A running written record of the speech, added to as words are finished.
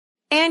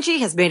Angie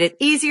has made it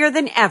easier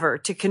than ever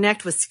to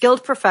connect with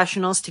skilled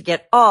professionals to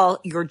get all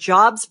your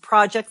jobs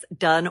projects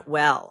done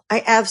well.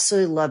 I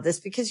absolutely love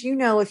this because,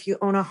 if you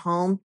own a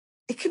home,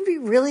 it can be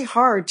really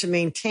hard to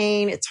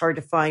maintain. It's hard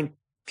to find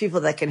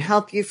people that can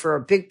help you for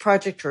a big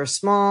project or a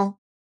small.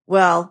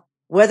 Well,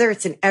 whether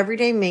it's in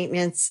everyday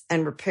maintenance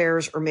and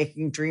repairs or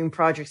making dream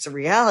projects a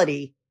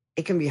reality,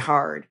 it can be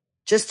hard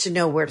just to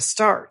know where to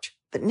start.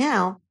 But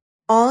now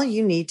all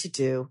you need to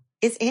do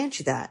is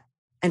Angie that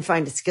and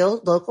find a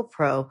skilled local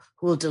pro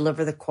who will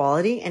deliver the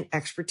quality and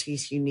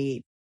expertise you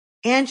need.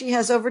 Angie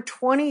has over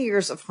 20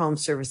 years of home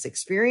service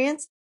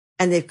experience,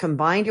 and they've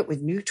combined it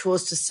with new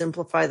tools to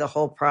simplify the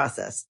whole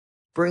process.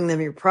 Bring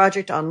them your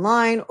project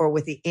online or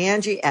with the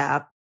Angie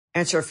app,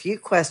 answer a few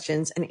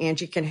questions, and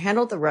Angie can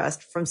handle the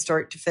rest from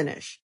start to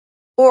finish.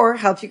 Or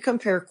help you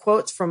compare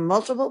quotes from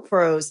multiple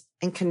pros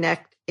and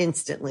connect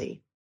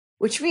instantly,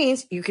 which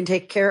means you can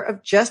take care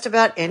of just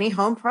about any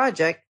home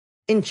project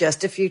in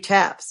just a few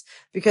taps.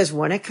 Because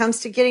when it comes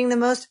to getting the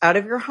most out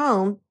of your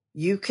home,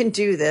 you can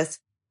do this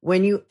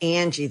when you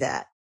Angie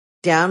that.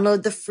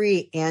 Download the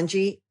free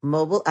Angie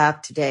mobile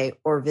app today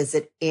or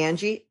visit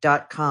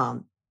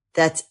Angie.com.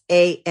 That's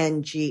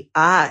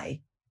ANGI.com.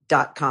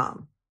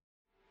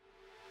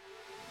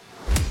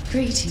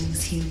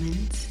 Greetings,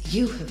 humans.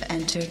 You have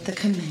entered the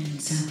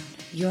Command Zone,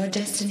 your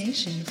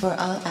destination for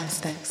all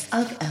aspects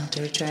of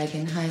Elder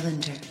Dragon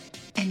Highlander.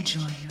 Enjoy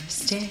your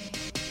stay.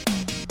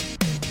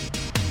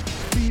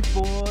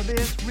 Before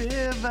this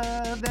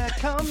river there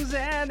comes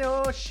an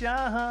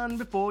ocean.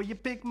 Before you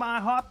pick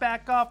my heart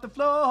back off the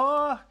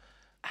floor,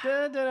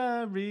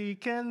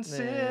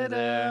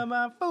 reconsider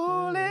my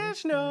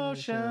foolish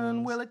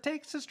notion. Well, it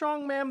takes a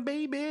strong man,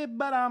 baby,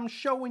 but I'm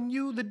showing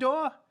you the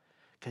door.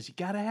 Cause you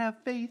gotta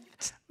have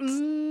faith.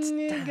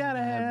 You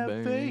gotta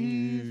have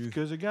faith.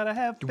 Cause you gotta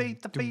have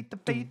faith, the faith, the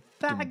faith.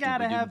 I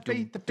gotta have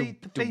faith, the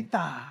faith, the faith.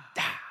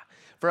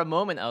 For a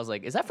moment, I was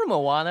like, is that from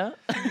Moana?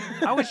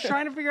 I was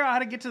trying to figure out how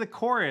to get to the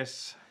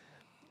chorus.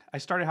 I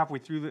started halfway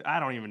through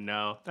I don't even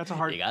know. That's a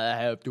hard... You gotta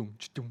have...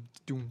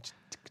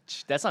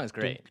 That song's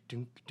great.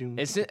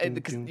 It's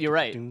because you're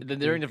right.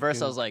 During the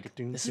verse, I was like,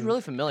 this is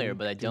really familiar,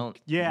 but I don't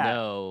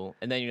know.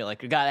 And then you're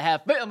like, you gotta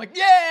have faith. I'm like,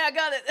 yeah, I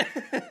got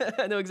it.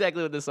 I know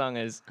exactly what this song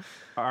is.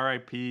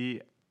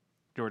 R.I.P.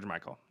 George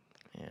Michael.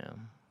 Yeah.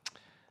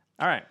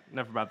 All right,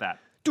 enough about that.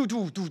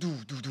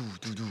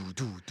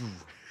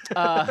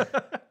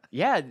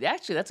 Yeah,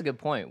 actually, that's a good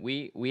point.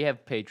 We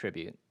have paid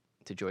tribute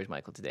to George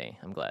Michael today.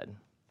 I'm glad.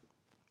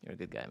 You're a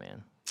good guy,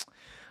 man.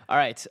 All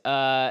right.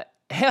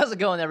 How's it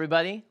going,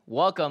 everybody?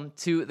 Welcome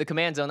to the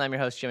Command Zone. I'm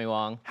your host, Jimmy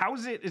Wong.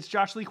 How's it? It's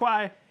Josh Lee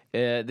Kwai.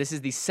 This is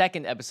the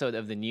second episode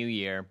of the new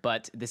year,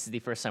 but this is the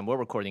first time we're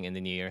recording in the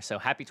new year. So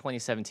happy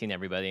 2017,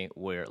 everybody.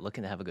 We're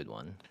looking to have a good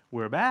one.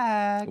 We're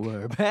back.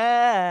 We're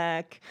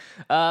back.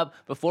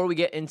 Before we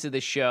get into the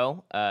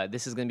show,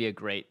 this is going to be a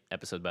great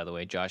episode, by the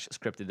way. Josh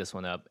scripted this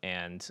one up,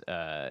 and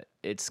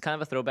it's kind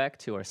of a throwback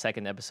to our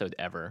second episode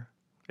ever.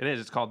 It is.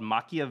 It's called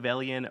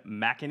Machiavellian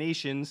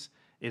Machinations.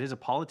 It is a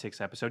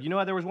politics episode. You know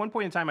what? There was one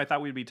point in time I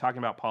thought we'd be talking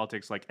about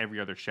politics like every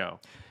other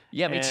show.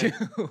 Yeah, me too.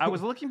 I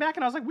was looking back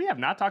and I was like, we have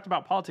not talked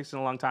about politics in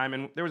a long time.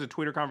 And there was a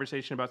Twitter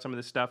conversation about some of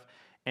this stuff.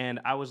 And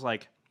I was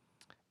like,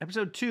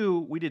 episode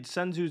 2, we did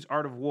Sun Tzu's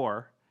Art of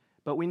War,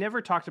 but we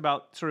never talked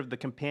about sort of the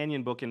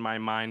companion book in my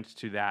mind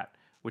to that,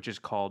 which is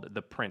called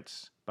The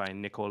Prince by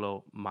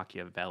Niccolo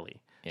Machiavelli.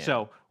 Yeah.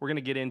 So we're going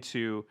to get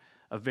into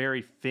a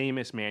very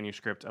famous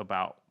manuscript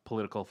about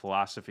political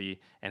philosophy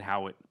and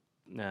how it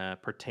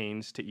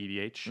pertains to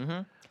EDH.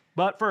 Mm-hmm.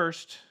 But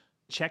first,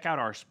 check out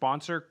our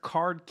sponsor,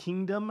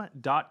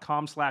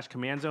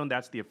 cardkingdom.com/command zone.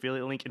 That's the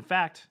affiliate link. In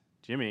fact,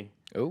 Jimmy,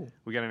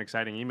 we got an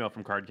exciting email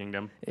from Card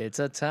Kingdom. It's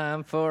a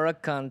time for a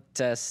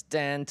contest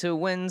and to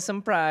win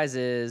some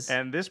prizes.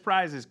 And this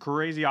prize is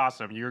crazy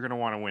awesome. You're going to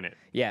want to win it.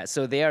 Yeah,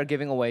 so they are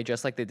giving away,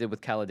 just like they did with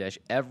Kaladesh,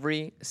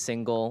 every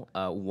single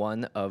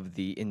one of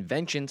the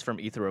inventions from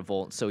Aether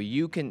Revolt. So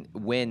you can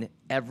win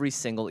every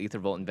single Aether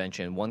Revolt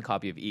invention, one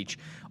copy of each.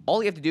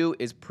 All you have to do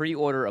is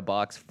pre-order a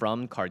box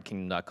from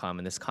cardkingdom.com,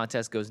 and this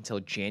contest goes until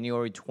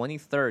January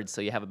 23rd,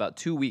 so you have about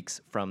 2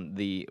 weeks from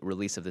the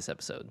release of this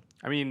episode.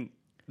 I mean,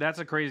 that's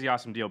a crazy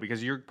awesome deal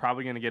because you're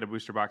probably going to get a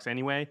booster box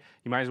anyway.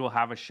 You might as well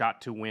have a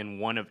shot to win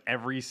one of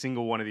every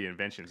single one of the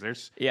inventions. I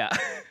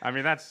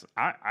mean, I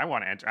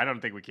want to enter. I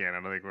don't think we can. I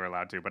don't think we're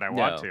allowed to, but I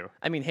want to.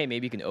 I mean, hey,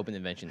 maybe you can open the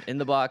invention in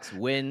the box,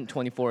 win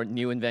 24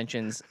 new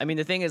inventions. I mean,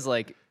 the thing is,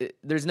 like,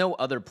 there's no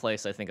other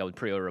place I think I would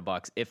pre-order a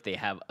box if they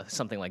have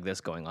something like this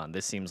going on.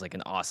 This seems like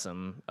an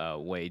awesome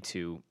way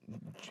to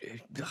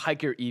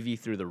hike your EV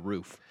through the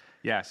roof.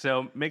 Yeah,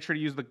 so make sure to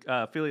use the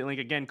affiliate link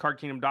again,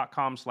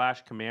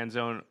 cardkingdom.com/command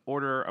zone.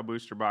 Order a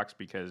booster box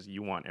because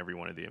you want every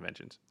one of the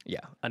inventions.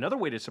 Yeah. Another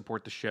way to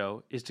support the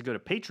show is to go to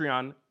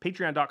Patreon,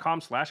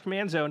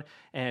 patreon.com/command zone,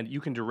 and you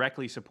can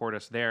directly support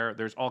us there.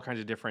 There's all kinds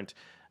of different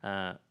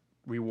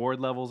reward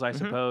levels, I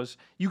suppose.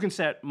 You can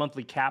set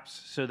monthly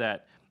caps so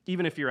that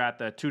even if you're at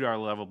the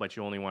 $2 level, but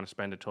you only want to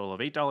spend a total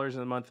of $8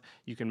 in a month,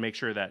 you can make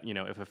sure that,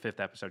 if a 5th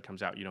episode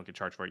comes out, you don't get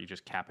charged for it. You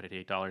just cap it at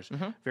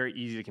 $8. Very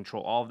easy to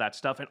control all of that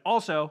stuff. And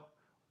also,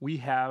 we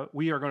are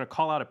going to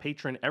call out a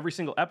patron every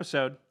single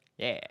episode.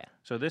 Yeah.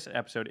 So this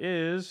episode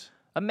is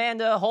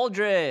Amanda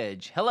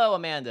Holdridge. Hello,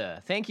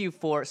 Amanda. Thank you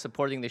for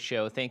supporting the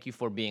show. Thank you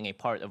for being a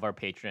part of our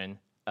Patreon.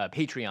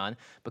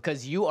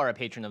 Because you are a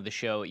patron of the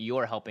show, you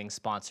are helping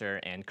sponsor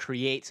and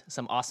create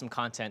some awesome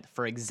content.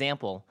 For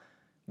example,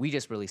 we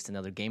just released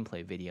another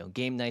gameplay video,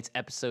 Game Nights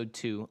Episode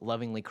 2,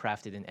 lovingly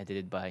crafted and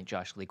edited by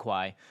Josh Lee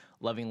Kwai,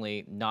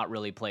 lovingly not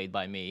really played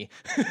by me.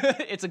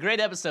 It's a great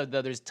episode,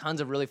 though. There's tons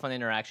of really fun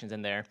interactions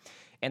in there,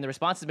 and the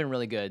response has been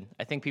really good.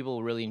 I think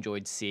people really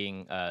enjoyed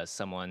seeing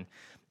someone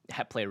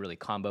play a really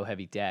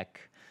combo-heavy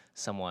deck,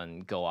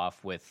 someone go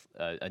off with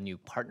a new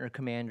partner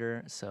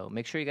commander. So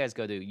make sure you guys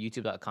go to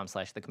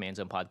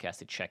youtube.com/thecommand-zone-podcast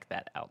to check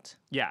that out.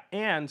 Yeah,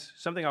 and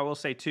something I will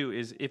say, too,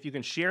 is if you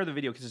can share the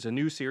video, because it's a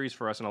new series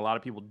for us, and a lot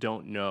of people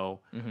don't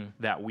know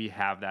that we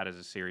have that as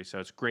a series. So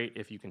it's great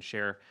if you can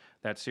share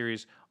that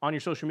series on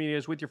your social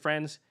medias with your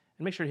friends,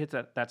 and make sure to hit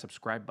that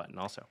subscribe button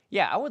also.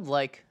 Yeah, I would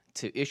like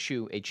to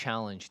issue a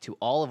challenge to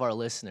all of our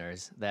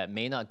listeners that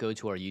may not go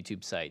to our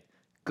YouTube site.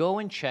 Go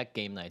and check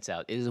Game Nights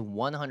out. It is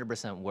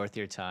 100% worth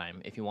your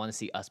time if you want to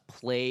see us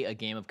play a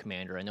game of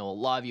Commander. I know a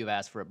lot of you have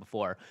asked for it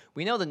before.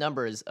 We know the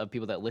numbers of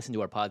people that listen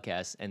to our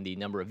podcast and the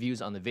number of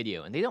views on the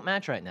video, and they don't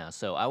match right now.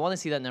 So I want to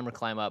see that number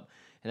climb up.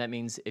 And that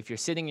means if you're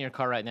sitting in your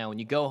car right now, when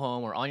you go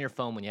home or on your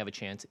phone when you have a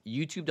chance,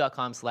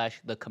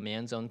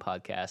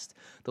 youtube.com/thecommand-zone-podcast.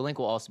 The link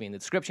will also be in the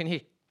description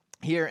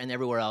here and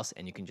everywhere else,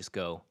 and you can just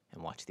go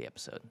and watch the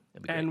episode.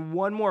 That'd be great. And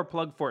one more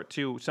plug for it,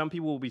 too. Some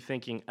people will be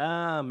thinking,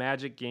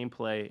 Magic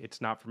gameplay,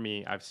 it's not for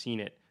me. I've seen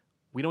it.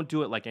 We don't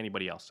do it like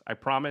anybody else. I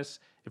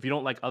promise, if you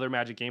don't like other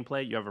Magic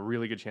gameplay, you have a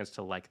really good chance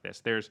to like this.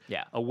 There's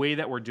a way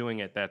that we're doing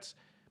it that's,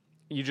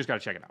 you just got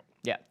to check it out.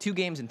 Yeah, 2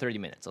 games in 30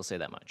 minutes. I'll say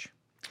that much.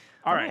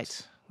 All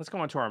right. Let's go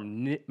on to our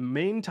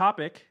main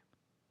topic,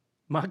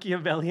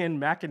 Machiavellian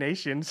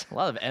Machinations. A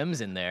lot of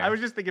M's in there. I was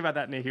just thinking about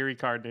that Nahiri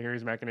card,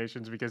 Nahiri's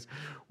Machinations, because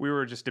we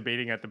were just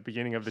debating at the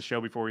beginning of the show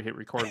before we hit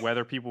record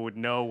whether people would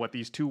know what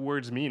these 2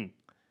 words mean.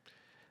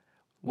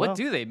 What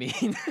do they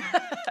mean?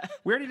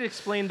 We already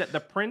explained that The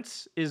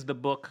Prince is the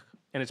book,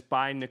 and it's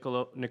by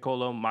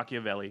Niccolo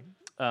Machiavelli.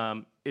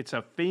 It's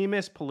a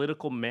famous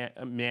political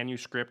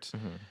manuscript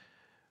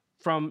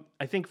from,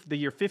 I think, the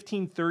year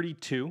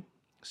 1532.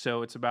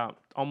 So it's about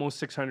almost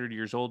 600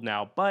 years old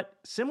now. But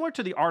similar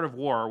to The Art of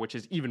War, which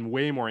is even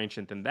way more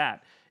ancient than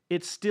that,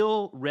 it's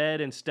still read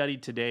and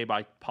studied today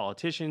by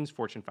politicians,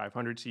 Fortune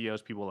 500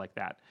 CEOs, people like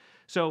that.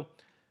 So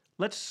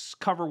let's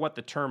cover what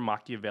the term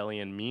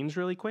Machiavellian means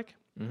really quick.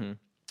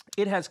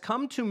 It has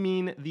come to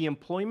mean the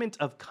employment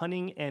of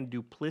cunning and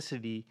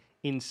duplicity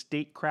in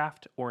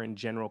statecraft or in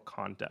general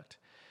conduct.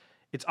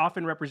 It's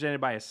often represented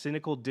by a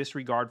cynical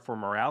disregard for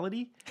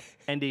morality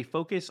and a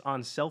focus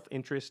on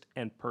self-interest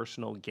and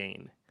personal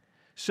gain.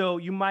 So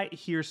you might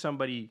hear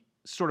somebody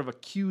sort of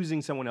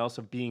accusing someone else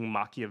of being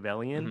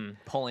Machiavellian.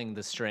 Pulling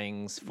the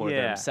strings for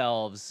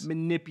themselves.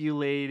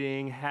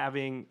 Manipulating,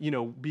 having,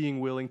 being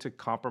willing to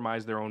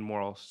compromise their own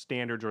moral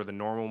standards or the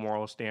normal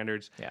moral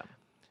standards. Yeah.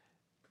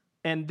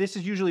 And this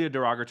is usually a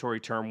derogatory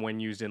term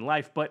when used in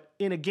life, but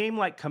in a game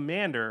like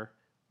Commander,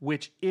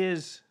 which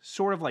is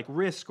sort of like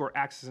Risk or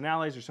Axis and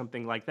Allies or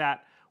something like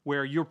that,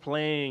 where you're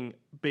playing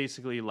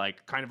basically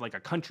like kind of like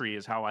a country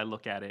is how I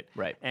look at it.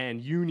 Right.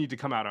 And you need to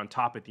come out on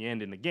top at the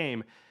end in the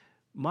game.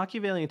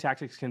 Machiavellian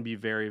tactics can be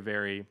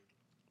they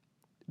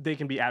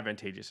can be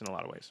advantageous in a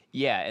lot of ways.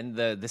 Yeah, and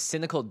the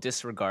cynical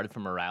disregard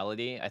for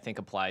morality, I think,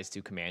 applies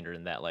to Commander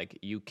in that, like,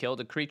 you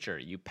killed a creature,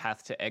 you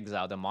path to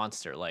exile the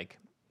monster, like,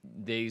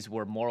 these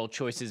were moral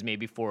choices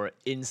maybe for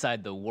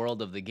inside the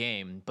world of the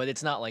game, but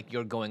it's not like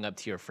you're going up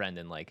to your friend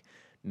and like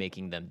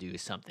making them do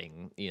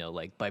something,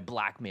 like by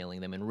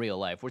blackmailing them in real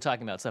life. We're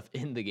talking about stuff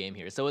in the game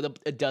here. So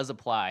it does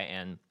apply,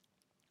 and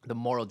the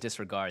moral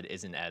disregard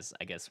isn't as,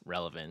 I guess,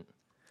 relevant.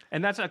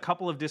 And that's a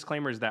couple of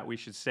disclaimers that we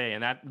should say,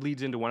 and that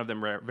leads into one of them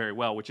very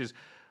well, which is,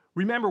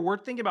 remember, we're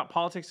thinking about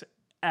politics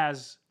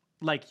as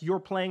like you're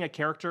playing a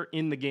character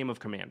in the game of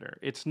Commander.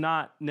 It's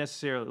not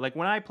necessarily, like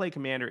when I play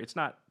Commander, it's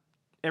not,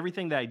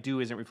 everything that I do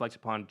isn't reflected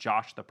upon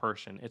Josh the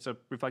person. It's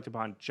reflected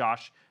upon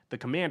Josh the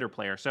Commander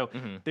player. So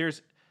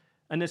there's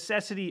a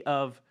necessity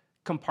of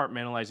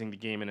compartmentalizing the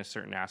game in a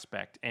certain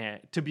aspect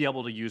and to be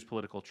able to use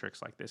political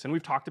tricks like this. And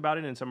we've talked about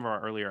it in some of our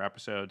earlier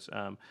episodes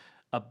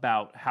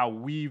about how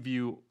we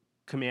view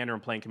Commander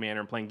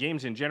and playing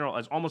games in general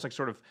as almost like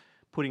sort of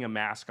putting a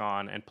mask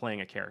on and playing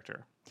a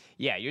character.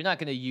 Yeah, you're not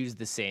going to use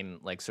the same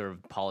like sort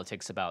of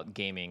politics about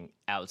gaming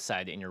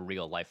outside in your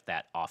real life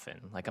that often.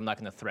 Like, I'm not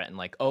going to threaten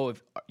like, oh,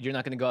 if you're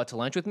not going to go out to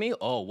lunch with me,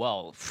 oh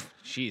well,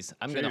 jeez,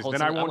 I'm going to hold.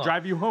 Then I won't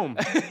drive you home.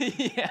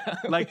 Yeah,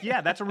 like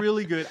that's a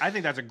really good. I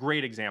think that's a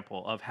great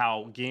example of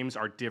how games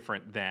are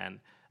different than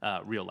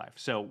real life.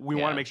 So we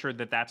want to make sure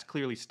that that's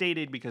clearly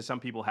stated, because some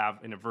people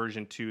have an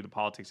aversion to the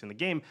politics in the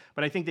game,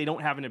 but I think they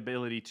don't have an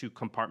ability to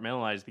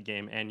compartmentalize the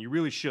game, and you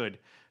really should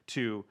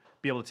to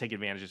be able to take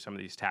advantage of some of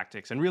these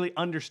tactics and really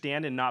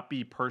understand and not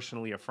be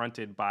personally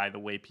affronted by the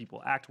way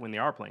people act when they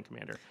are playing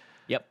Commander.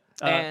 Yep.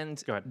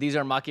 And go ahead. these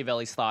are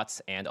Machiavelli's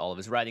thoughts and all of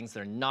his writings.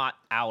 They're not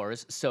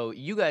ours. So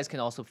you guys can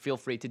also feel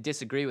free to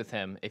disagree with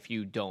him if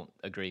you don't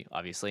agree,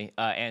 obviously.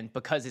 And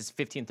because it's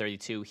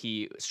 1532,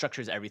 he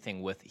structures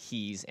everything with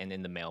he's and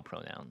in the male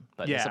pronoun.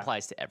 But this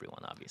applies to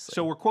everyone, obviously.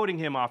 So we're quoting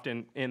him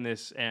often in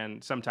this,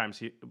 and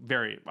sometimes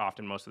very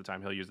often, most of the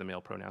time, he'll use the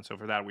male pronoun. So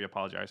for that, we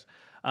apologize.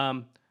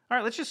 All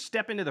right, let's just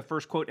step into the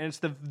first quote. And it's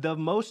the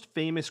most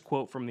famous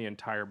quote from the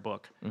entire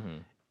book. Mm-hmm.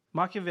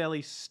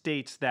 Machiavelli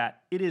states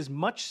that it is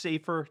much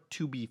safer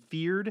to be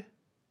feared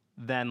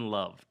than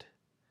loved.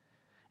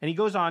 And he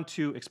goes on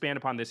to expand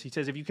upon this. He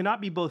says, if you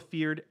cannot be both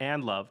feared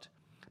and loved,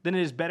 then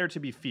it is better to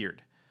be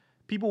feared.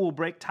 People will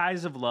break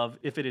ties of love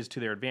if it is to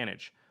their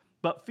advantage.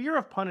 But fear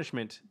of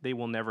punishment, they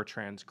will never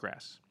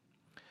transgress.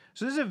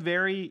 So this is a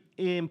very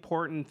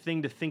important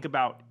thing to think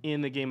about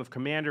in the game of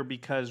Commander,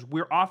 because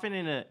we're often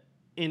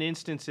in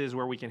instances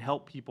where we can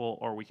help people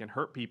or we can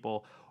hurt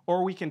people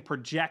or we can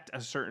project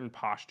a certain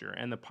posture,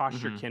 and the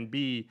posture can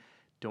be,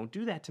 don't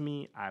do that to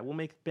me. I will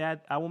make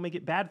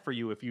it bad for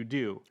you if you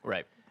do.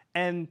 Right.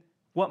 And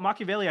what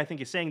Machiavelli, I think,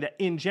 is saying that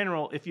in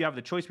general, if you have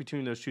the choice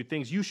between those two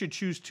things, you should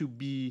choose to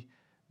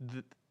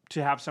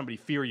to have somebody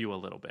fear you a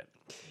little bit.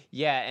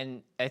 Yeah,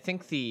 and I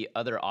think the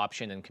other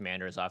option in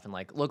Commander is often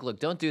like, look,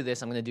 don't do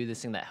this. I'm going to do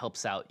this thing that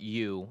helps out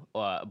you.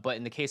 But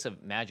in the case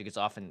of Magic, it's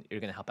often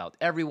you're going to help out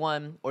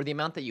everyone, or the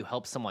amount that you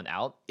help someone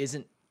out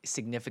isn't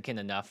significant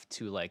enough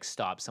to like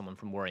stop someone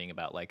from worrying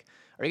about like,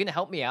 are you going to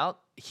help me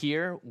out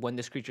here when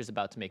this creature is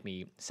about to make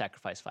me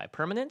sacrifice 5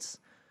 permanents?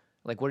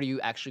 Like, what are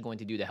you actually going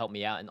to do to help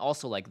me out? And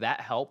also, like,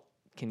 that help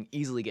can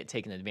easily get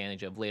taken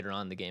advantage of later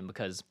on in the game,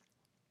 because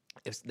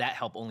if that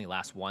help only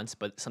lasts once,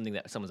 but something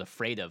that someone's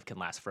afraid of can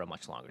last for a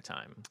much longer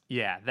time.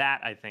 Yeah,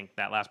 I think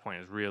that last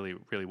point is really,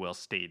 really well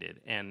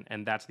stated, and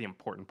that's the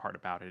important part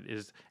about it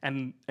is,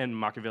 and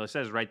Machiavelli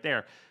says right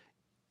there,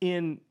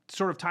 in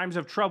sort of times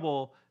of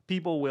trouble,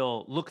 people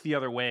will look the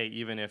other way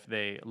even if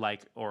they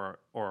like or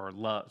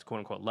love, quote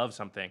unquote, love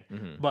something.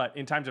 Mm-hmm. But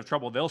in times of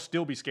trouble, they'll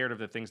still be scared of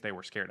the things they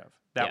were scared of.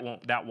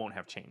 That won't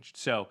have changed.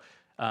 So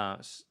I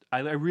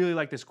really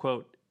like this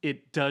quote.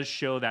 It does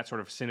show that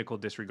sort of cynical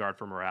disregard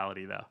for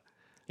morality, though.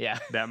 Yeah.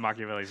 That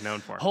Machiavelli is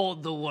known for.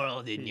 Hold the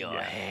world in your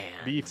hands.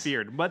 Be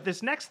feared. But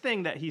this next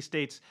thing that he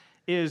states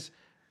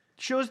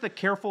shows the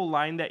careful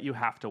line that you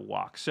have to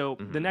walk. So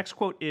the next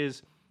quote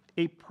is,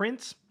 a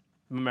prince,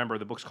 remember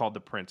the book's called The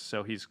Prince,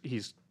 so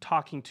he's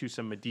talking to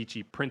some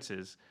Medici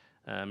princes.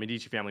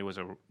 Medici family was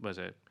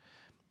a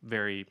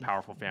very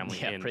powerful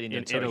family in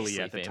Italy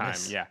at the time.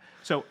 Yeah.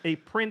 So a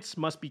prince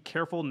must be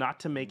careful not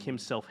to make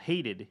himself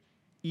hated,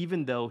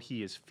 even though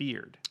he is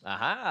feared.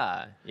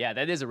 Aha. Yeah,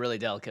 that is a really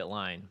delicate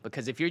line,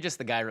 because if you're just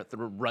the guy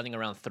running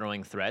around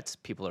throwing threats,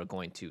 people are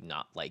going to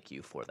not like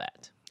you for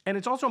that. And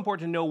it's also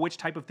important to know which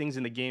type of things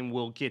in the game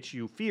will get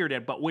you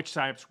feared, but which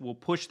types will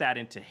push that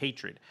into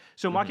hatred.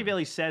 So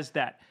Machiavelli says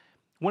that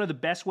one of the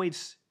best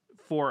ways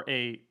for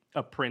a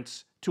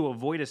prince to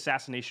avoid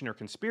assassination or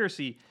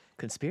conspiracy,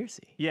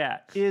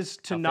 is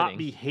to not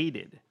be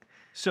hated.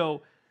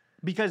 So,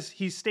 because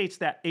he states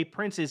that a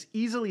prince is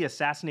easily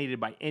assassinated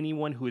by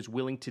anyone who is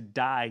willing to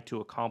die to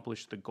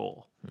accomplish the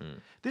goal.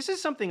 This is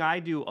something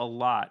I do a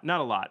lot, not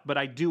a lot, but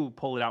I do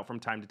pull it out from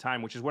time to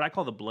time, which is what I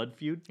call the blood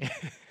feud.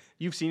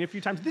 You've seen it a few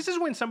times. This is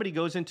when somebody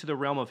goes into the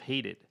realm of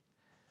hated.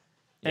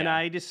 And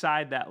I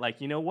decide that,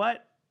 like, you know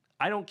what?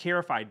 I don't care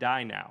if I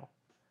die now,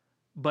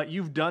 but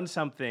you've done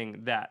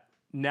something that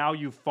now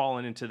you've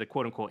fallen into the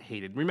quote-unquote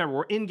hated. Remember,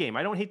 we're in-game.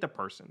 I don't hate the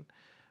person.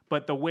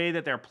 But the way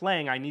that they're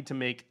playing, I need to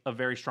make a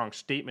very strong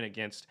statement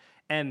against.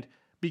 And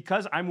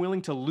because I'm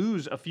willing to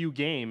lose a few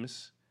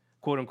games,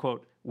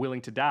 quote-unquote, willing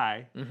to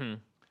die,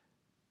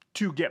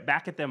 to get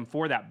back at them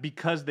for that,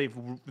 because they've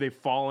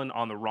fallen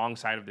on the wrong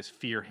side of this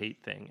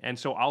fear-hate thing. And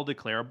so I'll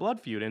declare a blood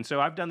feud. And so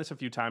I've done this a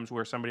few times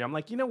where I'm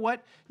like, you know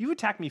what? You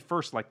attacked me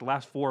first like the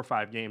last 4 or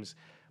 5 games.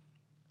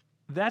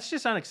 That's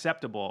just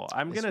unacceptable.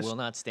 This will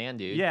not stand,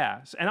 dude. Yeah,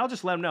 and I'll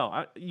just let them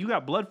know. You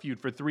got blood feud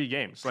for 3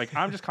 games. Like,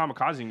 I'm just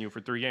kamikazing you for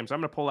 3 games. I'm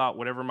going to pull out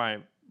whatever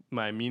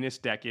my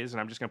meanest deck is,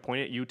 and I'm just going to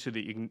point at you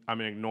I'm going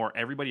to ignore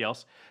everybody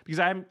else, because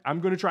I'm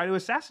going to try to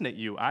assassinate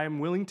you. I am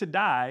willing to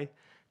die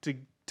to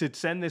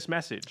send this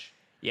message.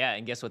 Yeah,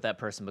 and guess what that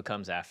person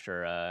becomes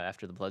after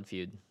the blood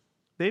feud?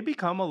 They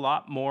become a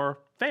lot more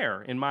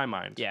fair in my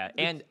mind. Yeah,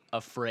 and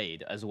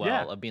afraid as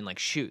well of being like,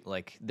 shoot,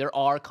 like there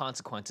are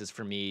consequences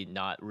for me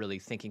not really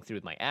thinking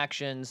through my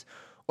actions,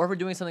 or for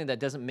doing something that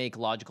doesn't make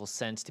logical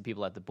sense to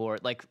people at the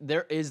board. Like,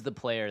 there is the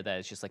player that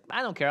is just like,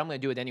 I don't care, I'm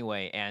going to do it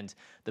anyway. And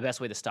the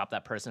best way to stop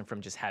that person from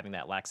just having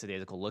that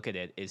lackadaisical look at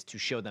it is to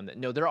show them that,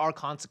 no, there are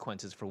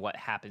consequences for what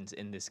happens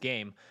in this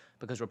game,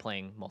 because we're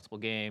playing multiple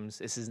games.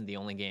 This isn't the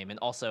only game. And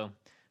also,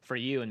 for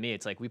you and me,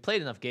 it's like we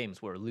played enough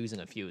games where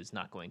losing a few is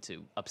not going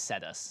to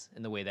upset us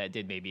in the way that it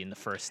did maybe in the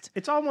first.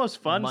 It's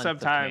almost fun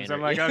sometimes.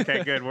 I'm like,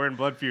 okay, good, we're in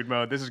blood feud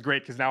mode. This is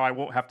great, because now I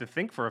won't have to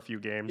think for a few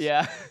games.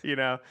 Yeah,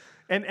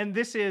 And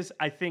this is,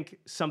 I think,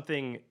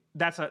 something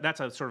that's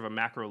a sort of a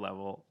macro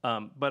level,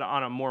 but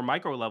on a more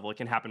micro level, it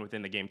can happen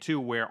within the game too,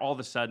 where all of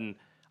a sudden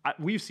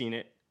we've seen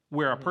it.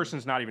 where a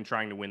person's not even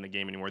trying to win the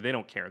game anymore. They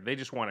don't care. They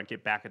just want to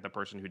get back at the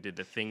person who did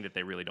the thing that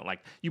they really don't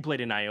like. You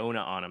played an Iona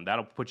on them.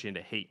 That'll put you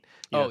into hate.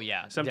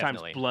 Yeah, sometimes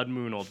definitely. Blood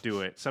Moon will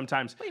do it.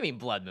 Sometimes... What do you mean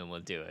Blood Moon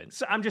will do it?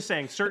 So I'm just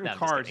saying certain No, I'm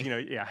just cards,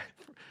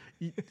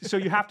 kidding. So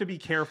you have to be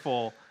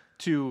careful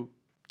to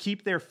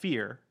keep their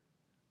fear,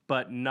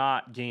 but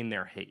not gain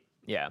their hate.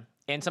 Yeah.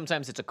 And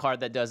sometimes it's a card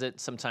that does it.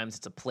 Sometimes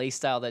it's a play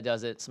style that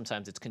does it.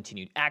 Sometimes it's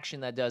continued action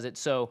that does it.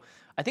 So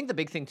I think the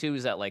big thing, too,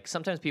 is that, like,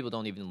 sometimes people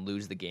don't even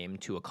lose the game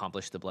to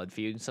accomplish the blood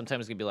feud.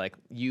 Sometimes it's going to be like,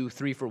 you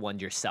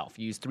 3-for-1 yourself.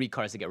 You use 3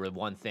 cards to get rid of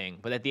one thing.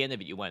 But at the end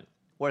of it, you went,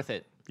 worth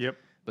it. Yep.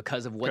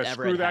 Because of whatever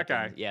screw had that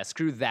happened. guy. Yeah,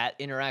 screw that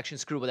interaction.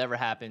 Screw whatever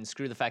happened.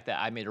 Screw the fact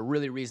that I made a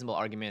really reasonable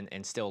argument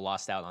and still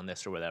lost out on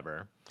this or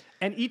whatever.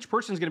 And each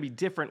person's going to be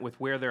different with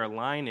where their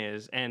line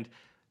is. And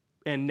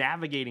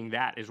navigating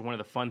that is one of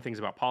the fun things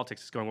about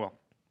politics. Is going, well,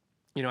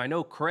 I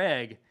know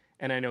Craig,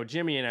 and I know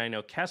Jimmy, and I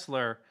know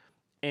Kessler,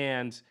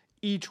 and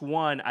each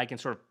one I can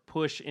sort of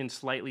push in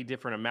slightly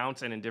different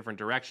amounts and in different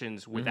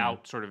directions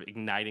without sort of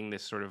igniting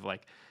this sort of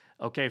like,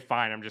 okay,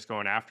 fine, I'm just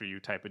going after you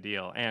type of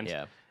deal.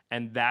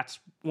 And that's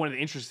one of the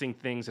interesting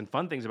things and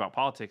fun things about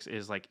politics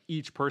is like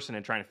each person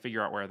and trying to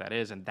figure out where that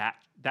is. And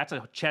that's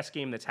a chess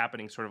game that's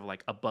happening sort of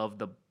like above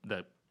the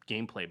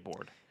gameplay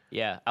board.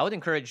 Yeah, I would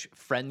encourage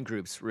friend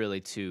groups really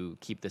to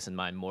keep this in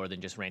mind more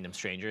than just random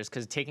strangers,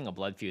 because taking a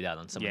blood feud out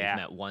on somebody you've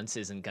met once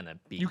isn't going to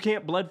be... You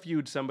can't blood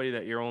feud somebody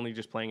that you're only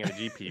just playing at a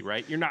GP,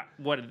 right? You're not...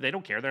 They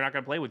don't care. They're not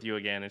going to play with you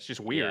again. It's just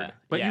weird.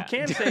 You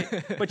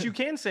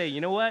can say,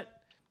 you know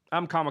what?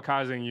 I'm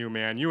kamikazing you,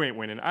 man. You ain't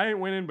winning. I ain't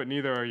winning, but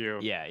neither are you.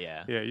 Yeah.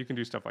 Yeah, you can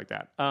do stuff like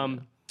that. All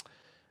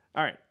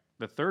right,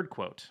 the third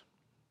quote.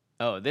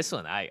 Oh, this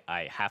one,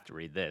 I have to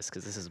read this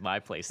because this is my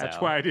playstyle.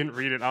 That's why I didn't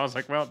read it. I was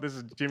like, well,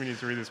 Jimmy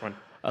needs to read this one.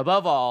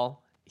 Above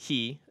all,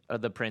 he, or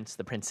the prince,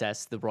 the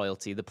princess, the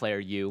royalty, the player,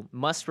 you,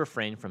 must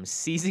refrain from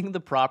seizing the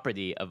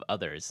property of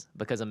others,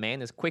 because a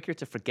man is quicker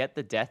to forget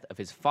the death of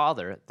his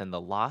father than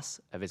the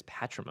loss of his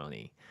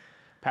patrimony.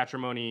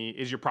 Patrimony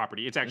is your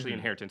property. It's actually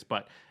inheritance,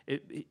 but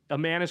a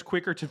man is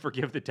quicker to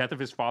forgive the death of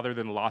his father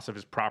than the loss of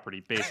his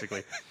property,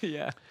 basically.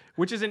 Yeah.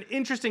 Which is an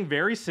interesting,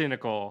 very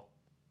cynical,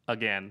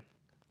 again,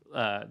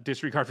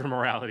 disregard for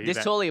morality. This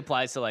totally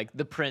applies to, like,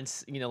 the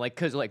prince,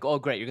 because, like, oh,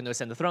 great, you're going to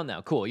ascend the throne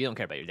now. Cool, you don't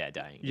care about your dad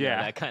dying. You know,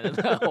 that kind of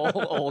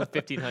old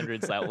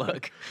 1500s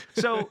outlook.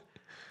 So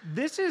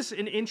this is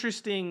an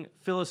interesting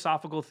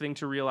philosophical thing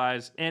to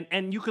realize,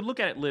 and you could look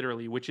at it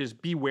literally, which is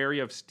be wary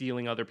of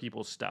stealing other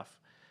people's stuff.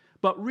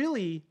 But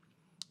really,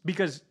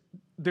 because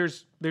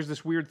there's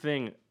this weird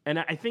thing, and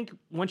I think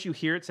once you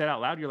hear it said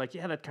out loud, you're like,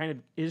 yeah, that kind of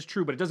is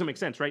true, but it doesn't make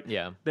sense, right?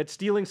 Yeah. That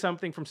stealing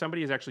something from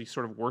somebody is actually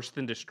sort of worse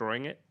than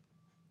destroying it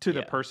to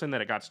the person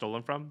that it got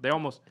stolen from.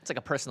 It's like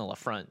a personal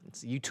affront.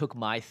 You took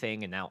my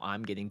thing, and now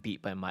I'm getting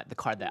beat by the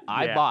card that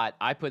I bought,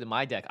 I put in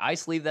my deck. I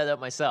sleeved that up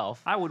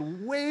myself. I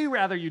would way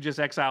rather you just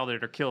exiled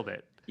it or killed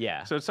it.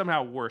 Yeah. So it's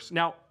somehow worse.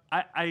 Now,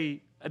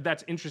 I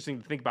that's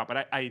interesting to think about,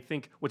 but I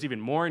think what's even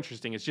more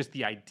interesting is just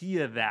the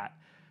idea that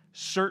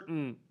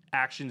certain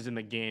actions in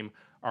the game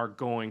are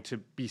going to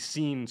be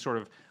seen sort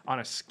of on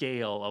a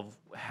scale of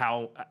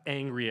how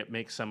angry it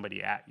makes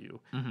somebody at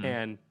you.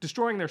 And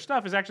destroying their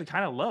stuff is actually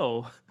kind of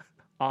low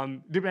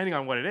depending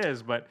on what it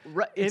is, but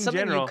it's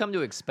something general, you come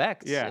to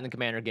expect in the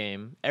Commander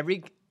game.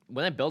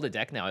 When I build a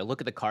deck now, I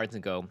look at the cards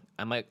and go,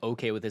 am I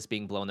okay with this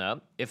being blown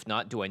up? If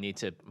not, do I need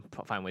to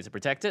find ways to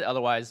protect it?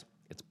 Otherwise,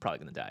 it's probably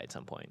going to die at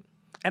some point.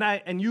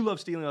 And you love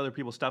stealing other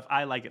people's stuff.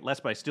 I like it less,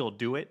 but I still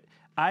do it.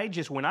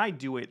 When I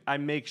do it, I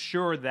make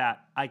sure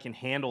that I can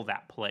handle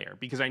that player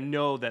because I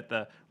know that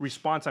the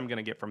response I'm going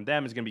to get from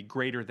them is going to be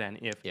greater than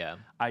if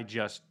I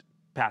just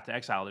path to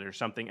exile it or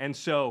something. And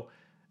so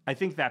I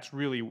think that's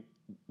really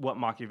what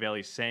Machiavelli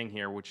is saying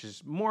here, which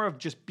is more of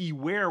just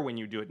beware when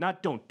you do it,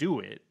 not don't do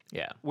it.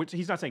 Yeah. Which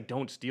he's not saying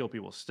don't steal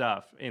people's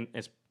stuff. He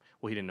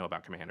didn't know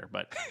about Commander,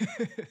 but...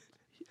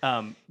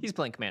 he's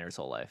playing Commander his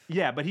whole life.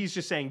 Yeah, but he's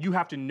just saying you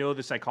have to know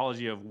the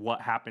psychology of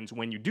what happens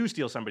when you do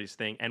steal somebody's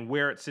thing and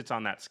where it sits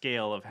on that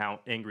scale of how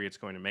angry it's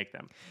going to make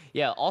them.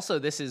 Yeah, also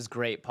this is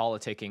great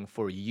politicking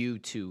for you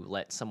to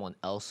let someone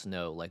else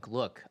know, like,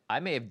 look, I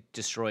may have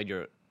destroyed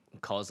your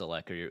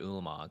Kozilek or your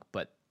Ulamog,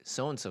 but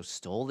so-and-so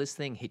stole this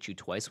thing, hit you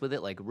twice with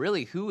it. Like,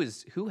 really, who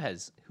has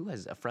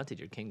affronted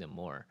your kingdom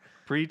more?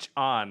 Preach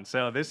on.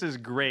 So this is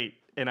great,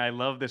 and I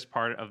love this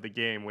part of the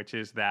game, which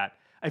is that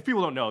if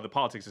people don't know, the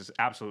politics is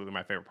absolutely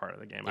my favorite part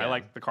of the game. Yeah. I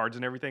like the cards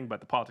and everything, but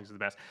the politics is the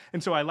best.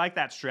 And so I like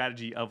that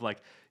strategy of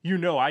like,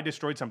 I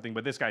destroyed something,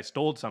 but this guy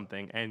stole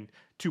something. And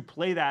to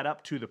play that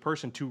up to the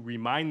person to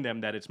remind them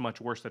that it's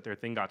much worse that their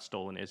thing got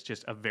stolen is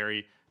just a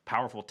very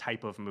powerful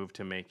type of move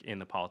to make in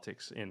the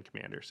politics in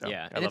Commander. So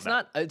yeah, and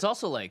it's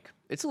also like,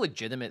 it's a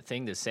legitimate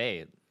thing to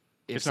say.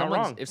 It's not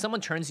wrong. If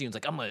someone turns to you and is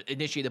like, I'm going to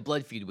initiate a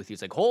blood feud with you,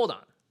 it's like, hold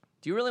on.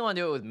 Do you really want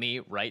to do it with me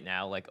right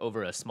now, like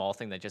over a small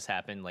thing that just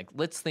happened? Like,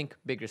 let's think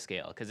bigger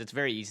scale, because it's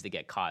very easy to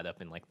get caught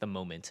up in like the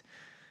moment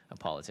of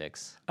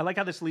politics. I like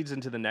how this leads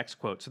into the next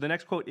quote. So the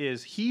next quote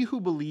is, "He who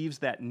believes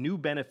that new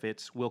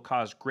benefits will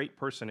cause great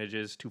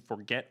personages to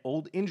forget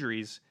old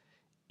injuries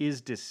is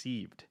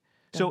deceived."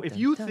 So if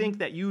you think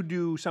that you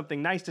do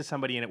something nice to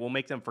somebody and it will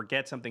make them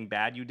forget something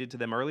bad you did to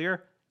them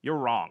earlier, you're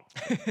wrong,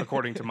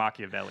 according to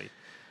Machiavelli.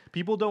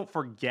 People don't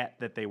forget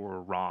that they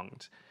were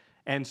wronged.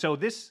 And so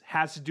this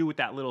has to do with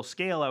that little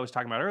scale I was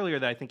talking about earlier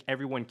that I think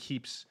everyone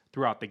keeps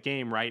throughout the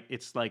game, right?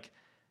 It's like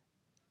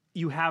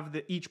you have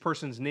each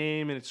person's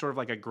name and it's sort of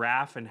like a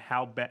graph and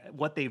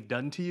what they've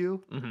done to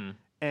you. Mm-hmm.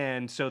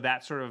 And so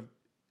that sort of,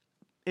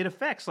 it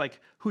affects like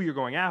who you're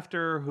going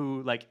after,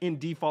 who like in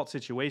default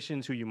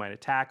situations, who you might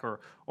attack or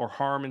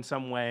harm in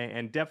some way.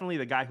 And definitely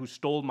the guy who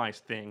stole my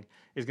thing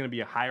is going to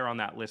be higher on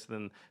that list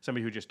than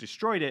somebody who just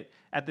destroyed it.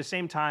 At the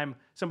same time,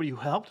 somebody who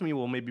helped me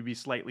will maybe be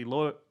slightly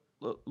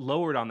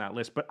lowered on that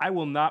list, but I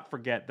will not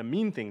forget the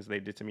mean things they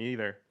did to me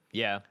either.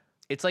 Yeah.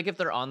 It's like if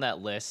they're on that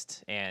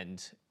list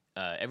and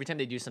every time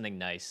they do something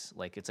nice,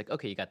 like it's like,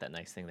 okay, you got that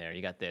nice thing there,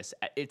 you got this.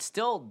 It's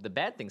still, the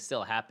bad thing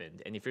still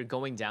happened. And if you're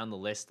going down the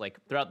list, like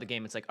throughout the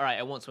game, it's like, all right,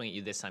 I won't swing at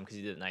you this time because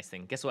you did a nice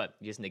thing. Guess what?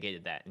 You just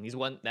negated that.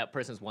 And that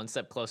person's one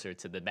step closer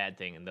to the bad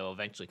thing and they'll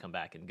eventually come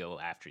back and go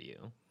after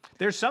you.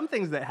 There's some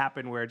things that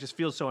happen where it just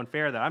feels so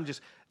unfair that I'm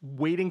just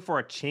waiting for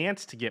a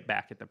chance to get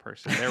back at the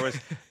person. There was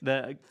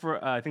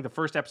I think the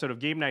first episode of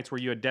Game Nights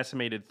where you had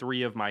decimated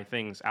 3 of my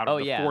things out of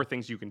the 4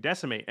 things you can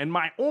decimate. And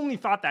my only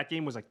thought that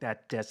game was like,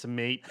 that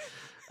decimate,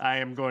 I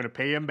am going to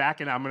pay him back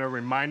and I'm going to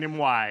remind him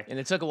why. And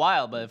it took a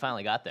while, but it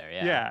finally got there.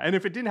 Yeah. Yeah. And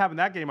if it didn't happen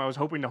that game, I was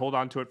hoping to hold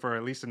on to it for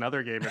at least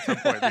another game at some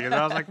point because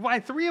I was like, why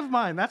 3 of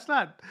mine? That's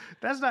not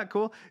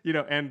cool.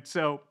 And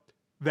so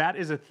that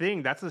is a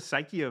thing. That's the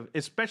psyche of,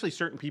 especially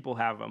certain people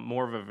have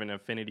more of an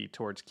affinity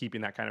towards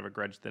keeping that kind of a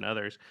grudge than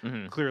others.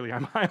 Mm-hmm. Clearly,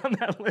 I'm high on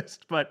that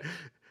list. But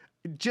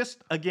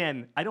just,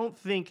 again, I don't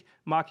think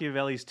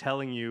Machiavelli's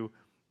telling you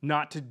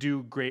not to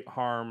do great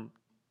harm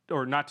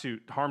or not to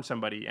harm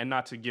somebody and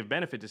not to give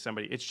benefit to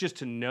somebody. It's just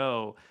to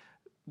know,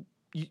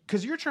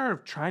 because you're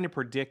trying to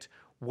predict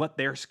what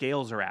their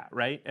scales are at,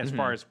 right? As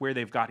far as where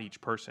they've got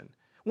each person.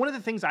 One of the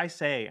things I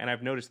say, and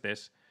I've noticed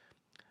this,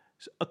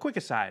 a quick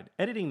aside,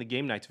 editing the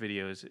Game Nights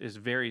videos is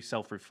very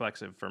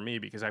self-reflexive for me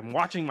because I'm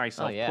watching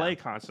myself play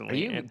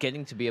constantly. Are you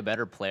getting to be a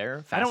better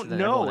player faster I don't than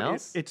know. everyone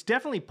else? It's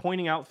definitely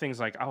pointing out things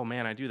like, oh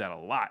man, I do that a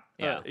lot.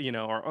 Yeah.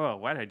 Or oh,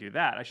 why did I do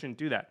that? I shouldn't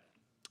do that.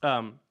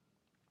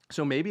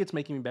 So maybe it's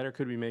making me better.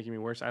 Could be making me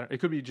worse.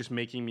 It could be just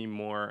making me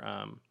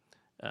more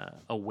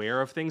aware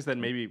of things that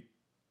maybe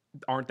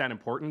aren't that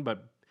important,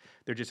 but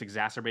they're just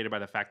exacerbated by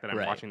the fact that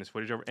I'm watching this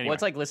footage over. Anyway. Well,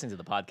 it's like listening to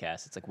the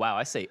podcast. It's like, wow,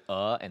 I say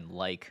and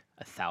like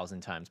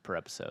 1,000 times per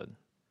episode.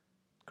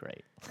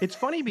 Great. It's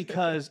funny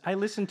because I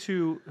listened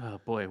to, oh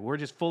boy, we're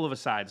just full of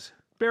asides.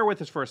 Bear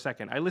with us for a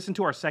second. I listened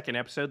to our second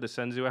episode, the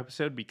Sun Tzu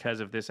episode,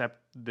 because of this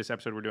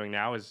episode we're doing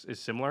now is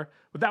similar.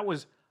 But that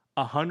was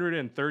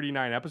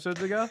 139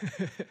 episodes ago.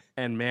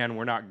 And man,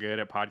 we're not good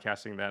at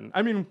podcasting then.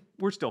 I mean,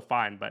 we're still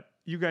fine, but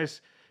you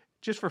guys,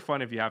 just for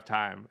fun, if you have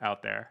time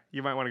out there,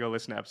 you might want to go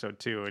listen to episode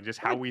 2 and just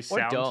how we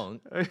sound. Or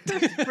don't.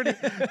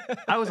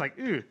 I was like,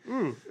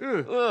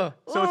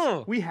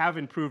 So we have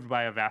improved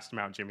by a vast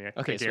amount, Jimmy.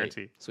 I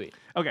guarantee. Sweet.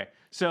 Okay,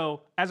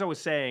 so as I was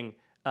saying,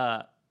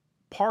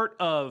 part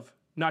of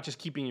not just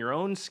keeping your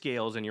own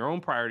scales and your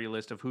own priority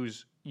list of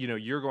who's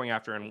you're going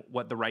after and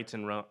what the rights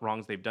and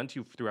wrongs they've done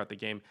to you throughout the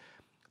game,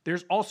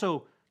 there's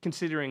also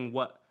considering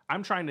what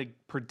I'm trying to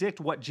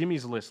predict what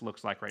Jimmy's list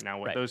looks like right now,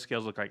 what those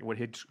scales look like, what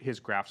his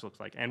graphs look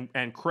like,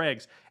 and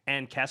Craig's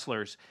and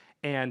Kessler's.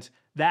 And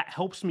that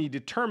helps me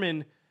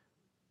determine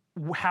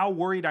how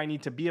worried I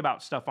need to be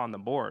about stuff on the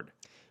board.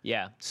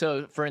 Yeah.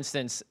 So, for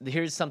instance,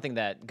 here's something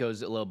that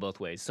goes a little both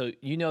ways. So,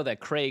 you know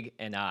that Craig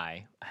and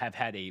I have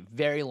had a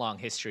very long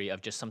history of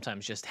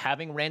sometimes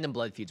having random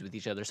blood feuds with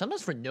each other,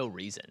 sometimes for no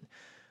reason.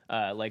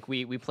 Like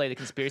we played a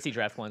conspiracy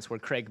draft once where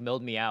Craig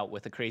milled me out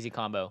with a crazy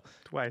combo.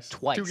 Twice.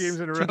 2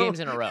 games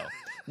in a row.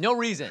 No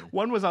reason.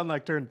 One was on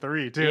like turn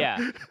 3 too.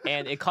 Yeah.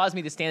 And it caused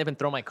me to stand up and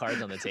throw my cards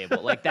on the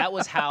table. Like that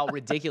was how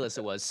ridiculous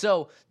it was.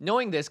 So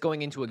knowing this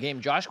going into a game,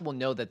 Josh will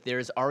know that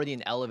there's already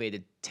an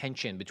elevated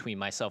tension between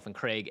myself and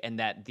Craig and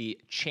that the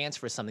chance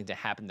for something to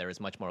happen there is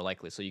much more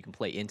likely. So you can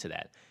play into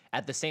that.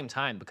 At the same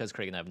time, because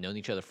Craig and I have known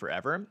each other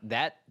forever,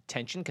 that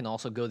tension can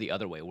also go the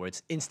other way where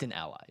it's instant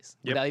allies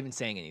without even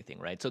saying anything,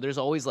 right? So there's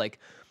always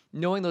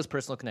knowing those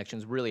personal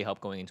connections really help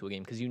going into a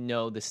game because you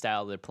know the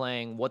style they're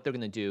playing, what they're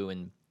going to do,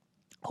 and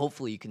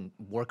hopefully you can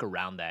work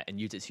around that and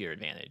use it to your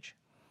advantage.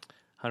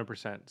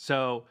 100%.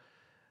 So,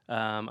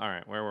 all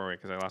right, where were we?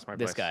 Because I lost my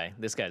place.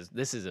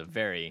 This is a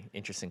very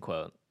interesting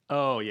quote.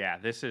 Oh, yeah.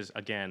 This is,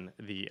 again,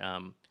 the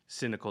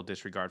cynical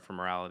disregard for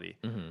morality.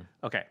 Mm-hmm.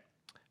 Okay.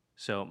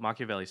 So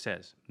Machiavelli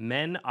says,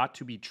 men ought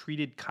to be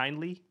treated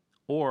kindly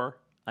or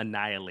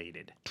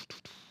annihilated,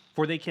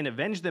 for they can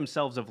avenge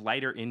themselves of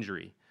lighter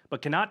injury,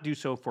 but cannot do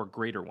so for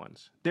greater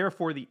ones.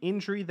 Therefore, the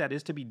injury that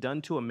is to be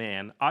done to a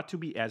man ought to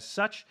be as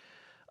such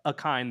a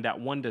kind that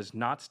one does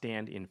not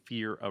stand in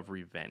fear of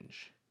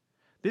revenge.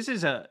 This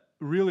is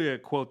really a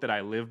quote that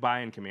I live by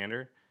in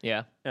Commander.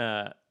 Yeah.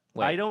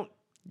 Wait, I don't...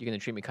 You're going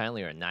to treat me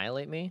kindly or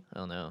annihilate me? I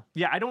don't know.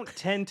 Yeah, I don't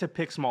tend to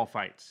pick small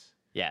fights.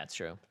 Yeah, it's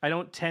true. I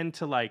don't tend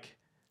to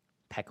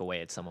peck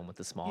away at someone with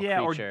a small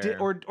creature.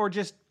 or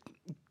just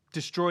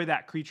destroy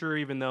that creature,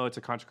 even though it's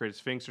a consecrated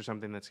sphinx or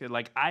something that's good.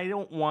 Like, I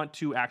don't want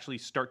to actually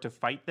start to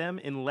fight them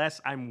unless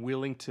I'm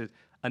willing to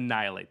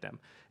annihilate them,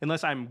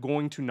 unless I'm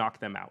going to knock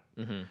them out.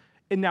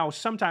 And now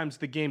sometimes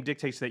the game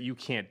dictates that you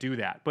can't do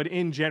that. But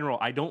in general,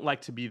 I don't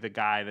like to be the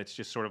guy that's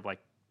just sort of like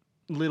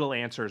little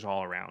answers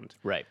all around.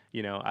 Right.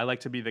 You know, I like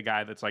to be the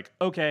guy that's like,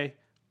 okay,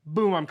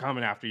 boom, I'm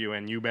coming after you,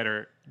 and you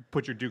better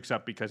put your dukes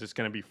up because it's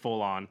going to be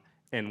full on,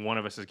 and one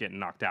of us is getting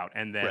knocked out.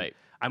 And then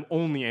I'm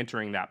only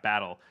entering that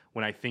battle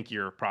when I think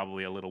you're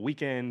probably a little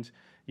weakened,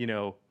 you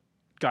know,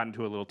 got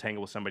into a little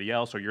tangle with somebody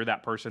else, or you're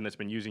that person that's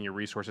been using your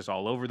resources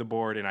all over the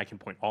board, and I can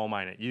point all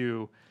mine at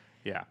you.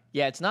 Yeah.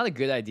 Yeah, it's not a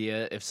good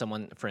idea if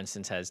someone, for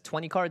instance, has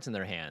 20 cards in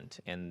their hand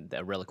and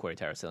a reliquary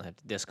tower, so they don't have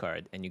to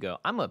discard, and you go,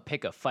 I'm going to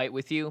pick a fight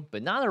with you,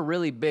 but not a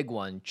really big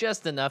one,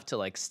 just enough to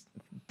like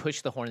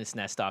push the hornet's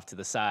nest off to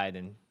the side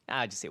and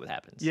just see what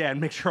happens. Yeah,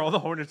 and make sure all the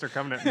hornets are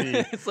coming at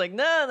me. It's like,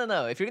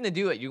 no. If you're going to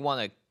do it, you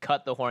want to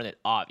cut the hornet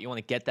off. You want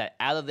to get that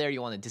out of there.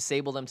 You want to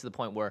disable them to the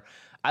point where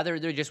either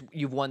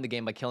you've won the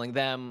game by killing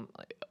them,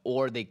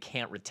 or they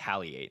can't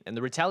retaliate. And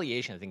the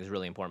retaliation, I think, is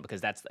really important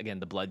because that's, again,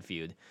 the blood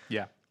feud.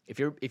 Yeah. If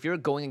you're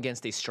going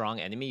against a strong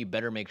enemy, you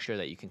better make sure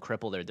that you can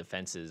cripple their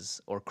defenses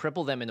or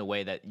cripple them in a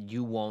way that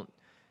you won't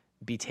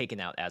be taken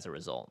out as a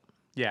result.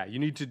 Yeah, you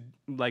need to,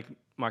 like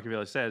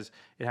Machiavelli says,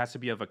 it has to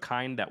be of a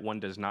kind that one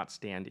does not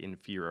stand in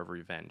fear of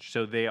revenge.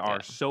 So they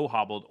are so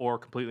hobbled or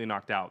completely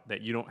knocked out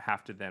that you don't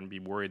have to then be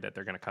worried that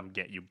they're going to come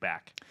get you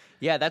back.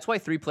 Yeah, that's why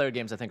 3-player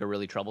games, I think, are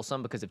really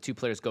troublesome, because if 2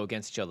 players go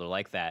against each other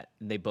like that,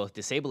 and they both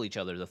disable each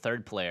other, the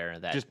third player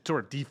that just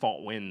sort of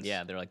default wins.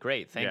 Yeah, they're like,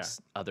 great,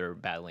 thanks, other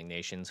battling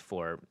nations,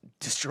 for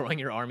destroying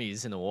your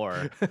armies in the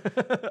war.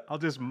 I'll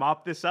just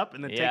mop this up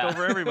and then take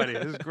over everybody.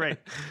 This is great.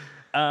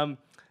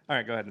 All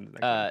right, go ahead.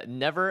 And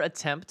never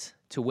attempt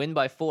to win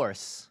by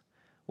force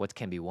what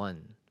can be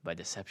won by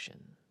deception.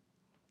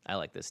 I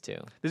like this too.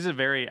 This is a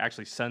very,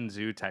 actually, Sun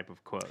Tzu type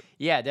of quote.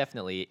 Yeah,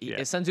 definitely.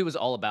 Yeah. Sun Tzu was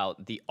all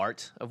about the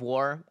art of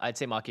war. I'd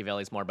say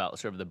Machiavelli is more about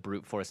sort of the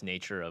brute force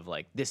nature of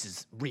like, this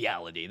is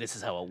reality. This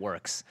is how it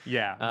works.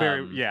 Yeah,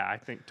 I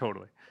think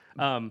totally.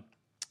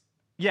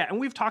 Yeah, and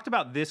we've talked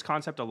about this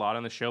concept a lot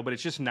on the show, but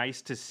it's just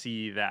nice to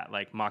see that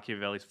like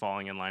Machiavelli's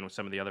falling in line with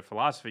some of the other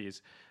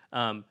philosophies,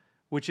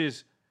 which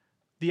is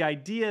the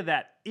idea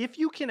that if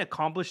you can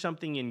accomplish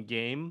something in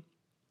game,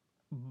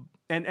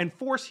 and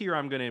force here,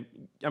 I'm gonna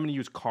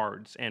use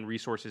cards and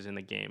resources in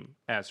the game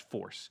as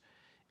force,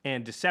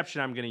 and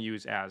deception I'm gonna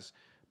use as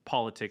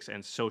politics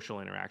and social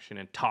interaction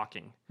and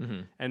talking.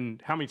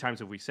 And how many times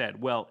have we said,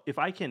 well, if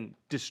I can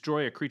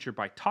destroy a creature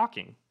by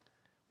talking,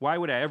 why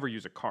would I ever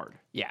use a card?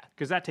 Yeah,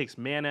 because that takes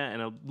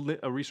mana and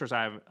a resource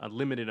I have a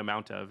limited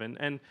amount of,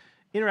 and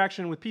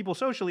interaction with people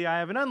socially I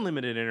have an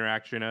unlimited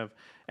interaction of,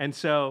 and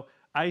so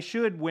I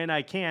should, when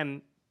I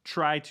can,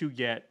 try to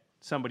get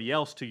somebody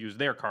else to use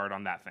their card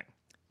on that thing.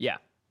 Yeah,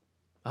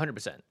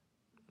 100%.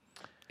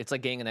 It's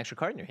like getting an extra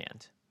card in your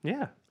hand.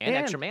 Yeah. And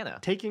extra mana.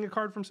 Taking a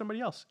card from somebody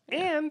else.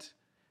 Yeah. And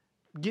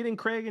getting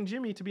Craig and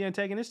Jimmy to be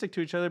antagonistic to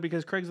each other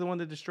because Craig's the one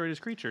that destroyed his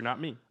creature, not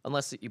me.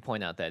 Unless you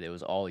point out that it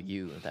was all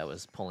you that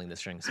was pulling the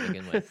strings to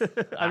begin with.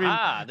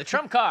 The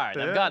trump card.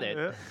 I've got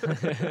it.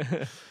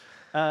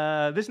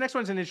 This next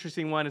one's an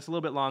interesting one. It's a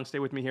little bit long. Stay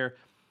with me here.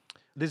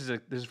 This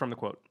is from the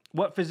quote.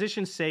 What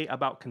physicians say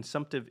about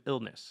consumptive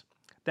illness.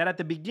 That at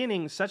the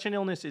beginning, such an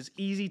illness is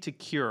easy to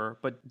cure,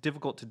 but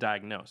difficult to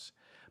diagnose.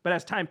 But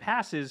as time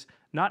passes,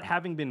 not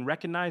having been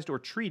recognized or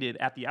treated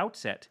at the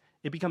outset,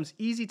 it becomes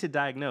easy to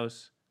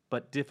diagnose,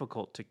 but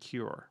difficult to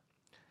cure.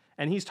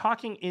 And he's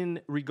talking in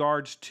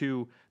regards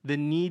to the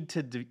need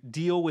to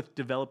deal with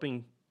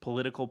developing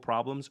political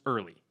problems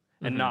early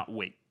and not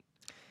wait.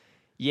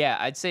 Yeah,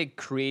 I'd say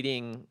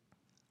creating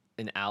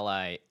an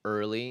ally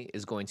early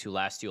is going to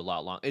last you a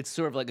lot longer. It's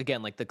sort of like,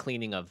 again, like the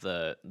cleaning of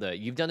the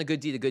you've done a good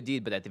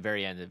deed, but at the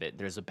very end of it,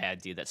 there's a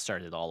bad deed that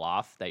started it all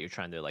off that you're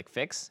trying to like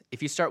fix.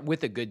 If you start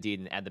with a good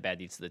deed and add the bad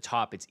deeds to the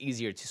top, it's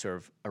easier to sort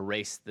of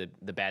erase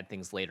the bad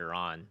things later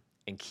on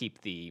and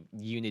keep the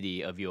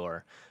unity of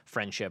your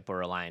friendship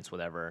or alliance,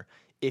 whatever,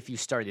 if you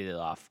started it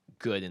off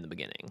good in the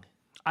beginning.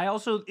 I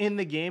also, in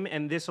the game,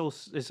 and this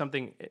is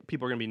something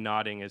people are going to be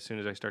nodding as soon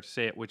as I start to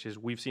say it, which is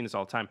we've seen this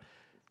all the time.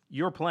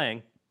 You're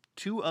playing,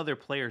 2 other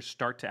players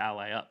start to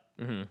ally up.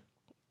 In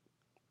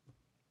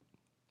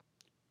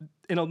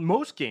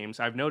most games,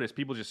 I've noticed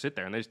people just sit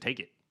there and they just take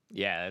it.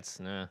 Yeah,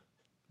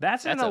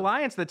 that's an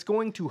alliance that's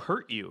going to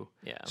hurt you.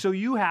 Yeah. So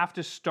you have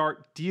to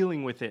start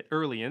dealing with it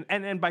early.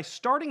 And by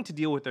starting to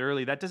deal with it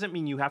early, that doesn't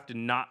mean you have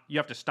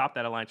to stop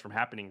that alliance from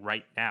happening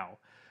right now.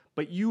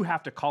 But you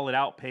have to call it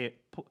out,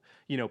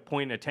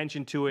 point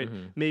attention to it,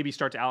 maybe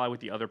start to ally with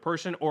the other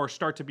person, or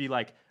start to be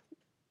like,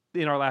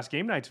 in our last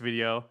Game Nights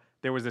video,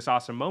 there was this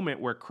awesome moment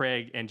where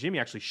Craig and Jimmy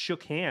actually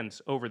shook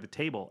hands over the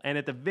table. And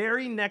at the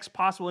very next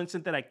possible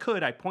instant that I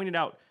pointed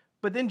out,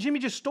 but then Jimmy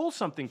just stole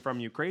something from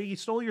you, Craig. He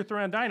stole your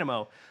Thrown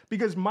Dynamo.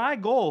 Because my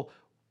goal,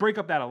 break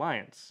up that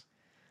alliance.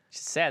 It's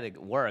sad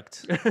it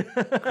worked.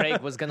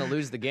 Craig was going to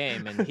lose the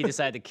game, and he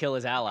decided to kill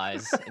his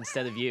allies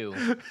instead of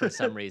you for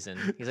some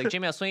reason. He's like,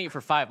 Jimmy, I'll swing at you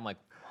for 5. I'm like,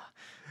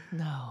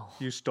 No.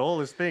 You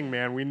stole his thing,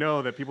 man. We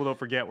know that people don't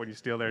forget when you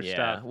steal their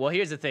stuff. Well,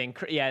 here's the thing.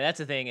 Yeah, that's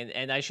the thing.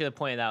 And I should have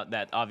pointed out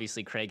that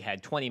obviously Craig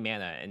had 20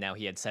 mana and now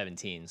he had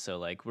 17. So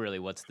like, really,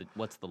 what's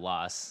the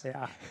loss?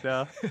 Yeah.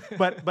 Duh.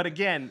 But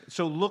again,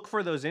 so look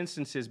for those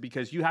instances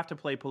because you have to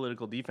play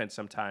political defense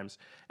sometimes.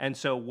 And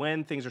so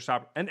when things are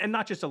stopped, and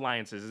not just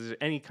alliances, there's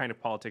any kind of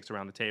politics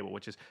around the table,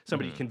 which is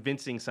somebody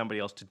convincing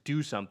somebody else to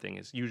do something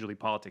is usually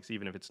politics,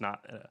 even if it's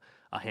not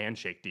a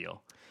handshake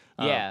deal.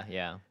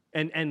 Yeah.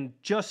 And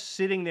just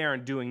sitting there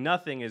and doing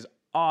nothing is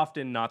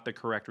often not the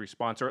correct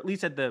response, or at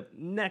least at the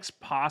next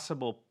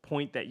possible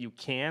point that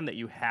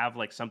you have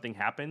like something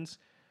happens,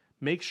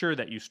 make sure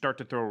that you start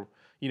to throw,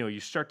 you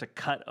start to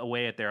cut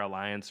away at their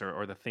alliance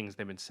or the things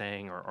they've been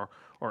saying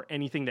or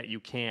anything that you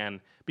can,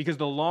 because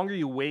the longer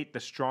you wait, the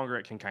stronger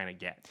it can kind of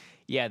get.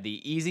 Yeah,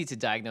 the easy to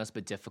diagnose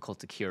but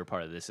difficult to cure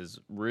part of this is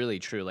really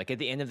true. Like at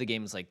the end of the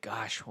game, it's like,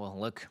 gosh, well,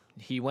 look,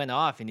 he went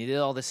off and he did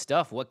all this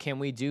stuff. What can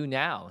we do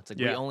now? It's like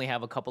we only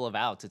have a couple of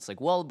outs. It's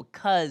like, well,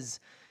 because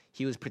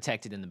he was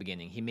protected in the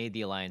beginning, he made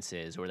the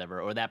alliances or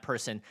whatever, or that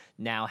person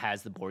now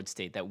has the board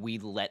state that we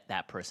let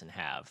that person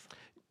have.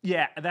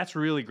 Yeah, that's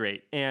really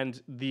great.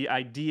 And the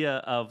idea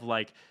of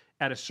like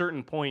at a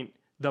certain point,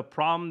 the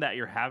problem that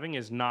you're having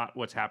is not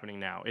what's happening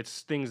now.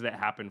 It's things that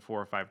happened 4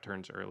 or 5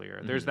 turns earlier.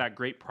 Mm-hmm. There's that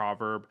great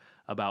proverb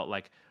about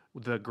like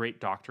the great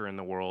doctor in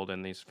the world,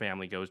 and this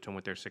family goes to him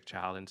with their sick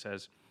child and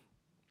says,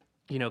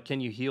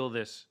 can you heal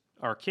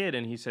our kid?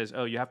 And he says,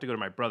 oh, you have to go to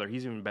my brother.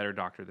 He's even better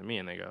doctor than me.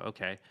 And they go,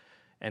 okay.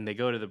 And they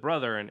go to the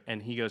brother,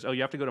 and he goes, oh, you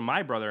have to go to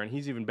my brother, and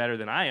he's even better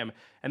than I am.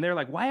 And they're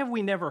like, why have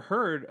we never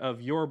heard of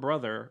your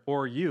brother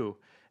or you?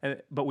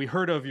 But we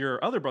heard of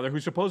your other brother,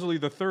 who's supposedly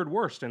the third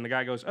worst. And the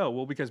guy goes, oh,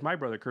 well, because my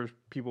brother cures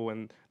people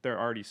when they're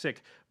already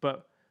sick.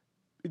 But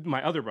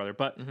my other brother,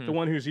 the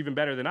one who's even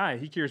better than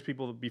he cures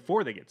people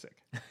before they get sick.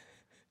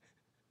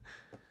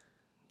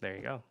 There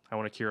you go. I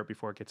want to cure it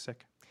before it gets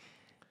sick.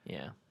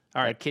 Yeah.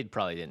 All right. That kid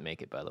probably didn't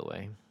make it, by the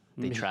way.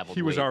 They traveled.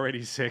 He was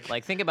already sick.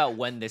 Like, think about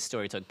when this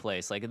story took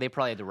place. Like, they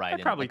probably had to ride in.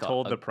 Probably like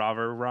told the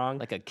proverb wrong.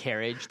 Like a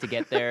carriage to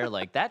get there.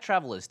 Like, that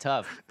travel is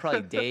tough.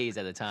 Probably days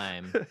at a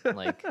time.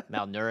 Like,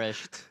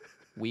 malnourished,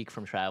 weak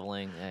from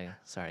traveling.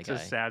 Sorry, guys.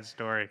 It's a sad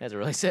story. That's a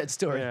really sad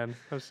story. Man,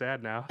 I'm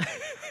sad now.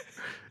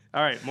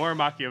 All right, more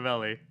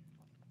Machiavelli.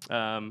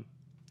 Yeah,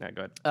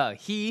 go ahead.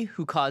 He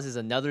who causes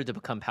another to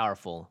become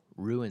powerful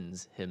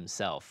ruins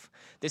himself.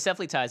 This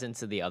definitely ties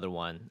into the other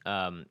one.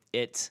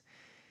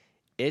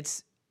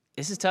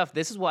 This is tough.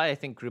 This is why I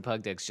think group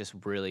hug decks just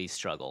really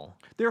struggle.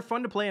 They're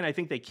fun to play, and I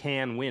think they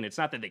can win. It's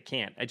not that they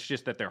can't. It's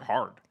just that they're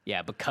hard.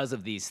 Yeah, because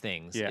of these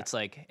things. Yeah. It's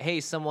like,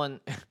 hey, someone,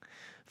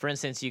 for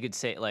instance, you could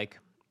say, like,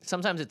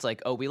 sometimes it's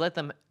like, oh, we let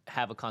them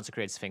have a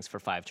Consecrated Sphinx for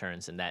 5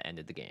 turns, and that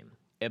ended the game.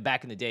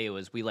 Back in the day, it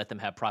was we let them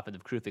have Prophet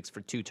of Kruphix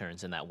for 2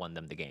 turns, and that won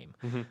them the game.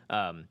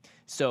 Mm-hmm.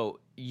 So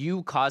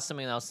you cause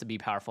someone else to be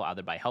powerful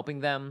either by helping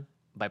them,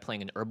 by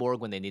playing an Urborg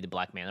when they needed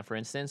black mana, for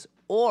instance,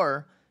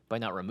 or by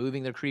not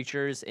removing their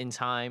creatures in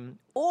time,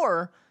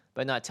 or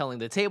by not telling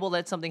the table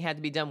that something had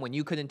to be done when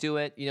you couldn't do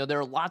it. There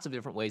are lots of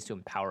different ways to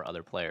empower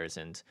other players,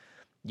 and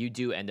you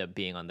do end up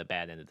being on the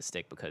bad end of the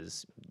stick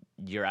because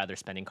you're either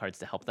spending cards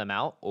to help them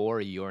out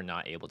or you're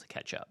not able to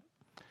catch up.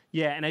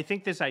 Yeah, and I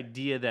think this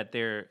idea that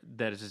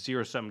it's a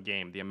zero-sum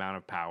game, the amount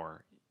of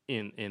power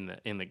in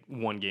the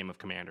one game of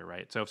Commander,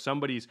 right? So if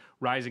somebody's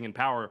rising in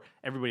power,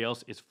 everybody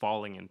else is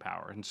falling in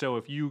power. And so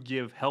if you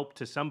give help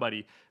to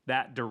somebody,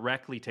 that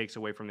directly takes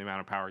away from the amount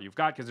of power you've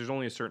got, because there's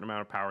only a certain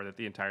amount of power that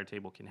the entire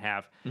table can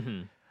have.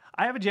 Mm-hmm.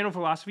 I have a general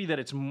philosophy that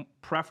it's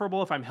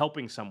preferable if I'm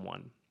helping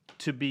someone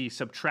to be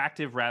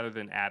subtractive rather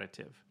than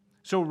additive.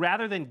 So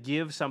rather than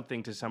give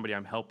something to somebody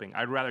I'm helping,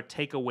 I'd rather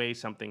take away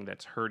something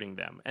that's hurting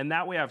them. And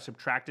that way I've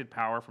subtracted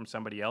power from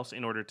somebody else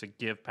in order to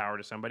give power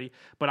to somebody.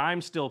 But I'm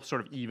still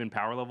sort of even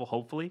power level,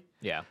 hopefully.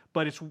 Yeah.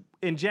 But it's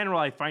in general,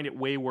 I find it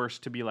way worse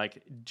to be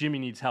like, Jimmy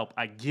needs help.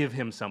 I give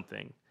him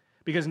something.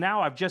 Because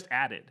now I've just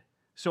added.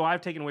 So I've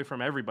taken away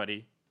from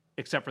everybody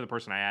except for the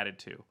person I added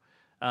to.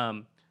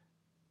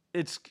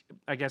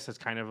 I guess that's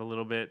kind of a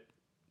little bit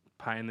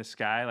pie in the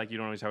sky, like you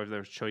don't always have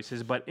those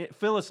choices, but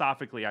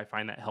philosophically I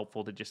find that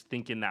helpful to just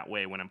think in that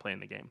way when I'm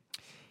playing the game.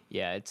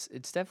 Yeah, it's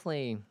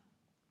definitely,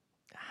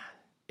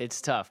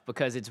 it's tough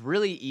because it's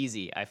really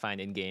easy, I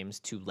find, in games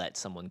to let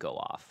someone go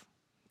off,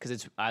 because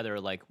it's either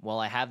like, well,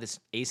 I have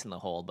this ace in the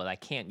hole but I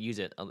can't use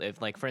it.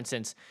 If, like, for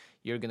instance,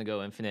 you're gonna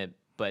go infinite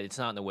but it's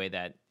not in a way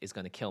that is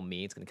going to kill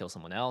me, it's going to kill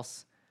someone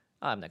else,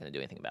 I'm not going to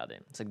do anything about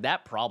it. It's like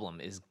that problem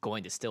is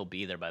going to still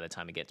be there by the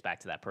time it gets back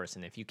to that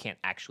person. If you can't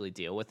actually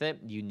deal with it,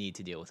 you need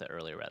to deal with it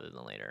earlier rather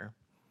than later.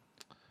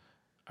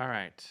 All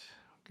right.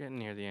 Getting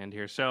near the end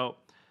here. So,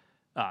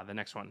 the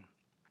next one.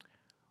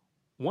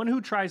 One who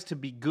tries to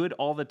be good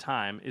all the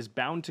time is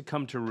bound to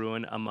come to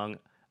ruin among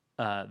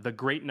the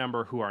great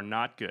number who are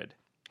not good.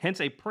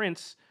 Hence, a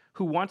prince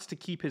who wants to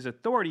keep his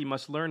authority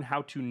must learn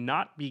how to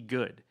not be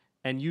good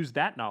and use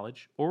that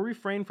knowledge or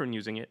refrain from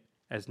using it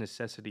as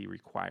necessity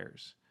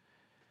requires.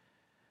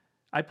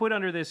 I put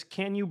under this,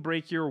 can you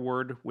break your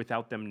word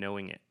without them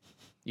knowing it?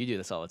 You do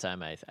this all the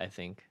time, I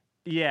think.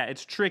 Yeah,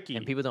 it's tricky.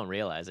 And people don't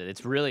realize it.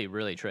 It's really,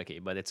 really tricky,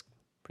 but it's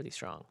pretty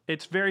strong.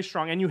 It's very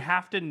strong, and you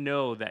have to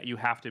know that you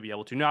have to be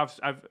able to. Now,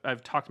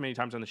 I've talked many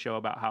times on the show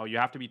about how you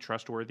have to be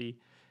trustworthy,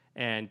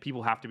 and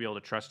people have to be able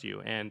to trust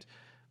you. And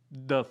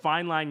the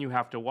fine line you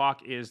have to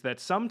walk is that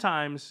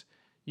sometimes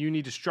you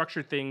need to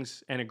structure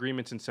things and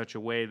agreements in such a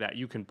way that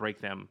you can break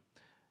them.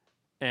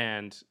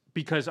 And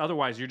because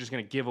otherwise you're just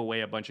going to give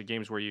away a bunch of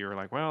games where you're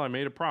like, well, I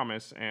made a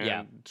promise,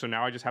 and so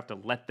now I just have to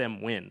let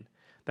them win.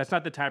 That's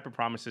not the type of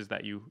promises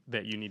that you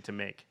need to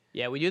make.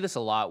 Yeah, we do this a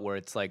lot where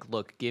it's like,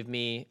 look, give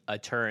me a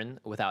turn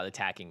without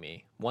attacking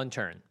me. One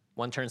turn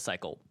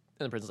cycle.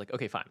 And the person's like,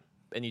 okay, fine.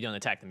 And you don't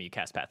attack them, you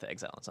cast Path to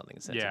Exile on something.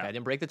 It says, like, I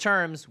didn't break the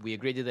terms, we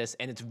agreed to this,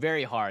 and it's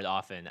very hard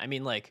often. I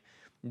mean, like,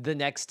 the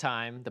next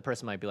time, the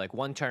person might be like,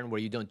 one turn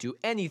where you don't do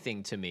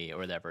anything to me or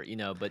whatever,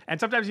 but... And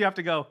sometimes you have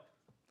to go,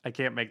 I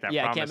can't make that promise.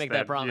 Yeah, I can't make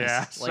that promise. Yeah,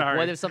 like, sorry.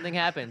 What if something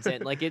happens?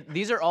 And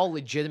these are all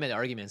legitimate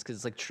arguments because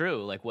it's like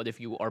true. Like, what if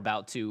you are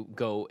about to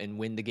go and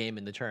win the game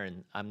in the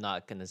turn? I'm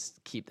not going to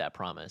keep that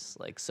promise.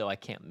 So I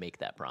can't make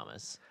that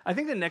promise. I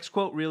think the next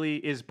quote really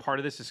is part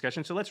of this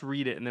discussion. So let's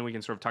read it, and then we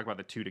can sort of talk about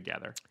the two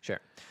together. Sure.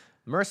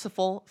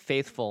 Merciful,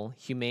 faithful,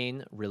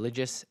 humane,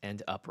 religious,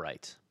 and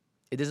upright.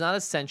 It is not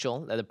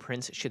essential that a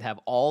prince should have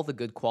all the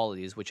good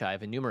qualities which I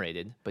have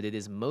enumerated, but it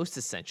is most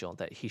essential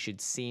that he should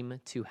seem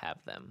to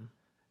have them.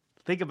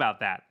 Think about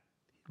that.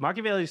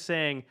 Machiavelli is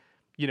saying,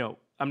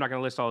 I'm not going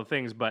to list all the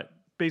things, but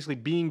basically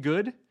being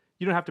good,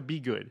 you don't have to be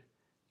good.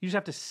 You just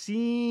have to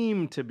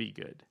seem to be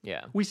good.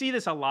 Yeah. We see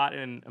this a lot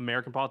in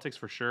American politics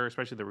for sure,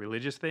 especially the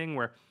religious thing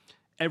where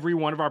every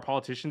one of our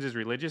politicians is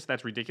religious.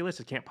 That's ridiculous.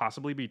 It can't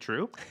possibly be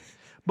true.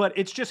 But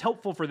it's just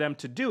helpful for them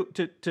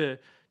to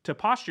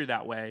posture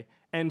that way.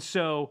 And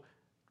so,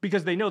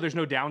 because they know there's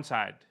no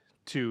downside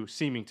to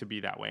seeming to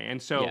be that way.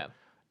 And so,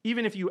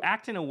 even if you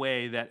act in a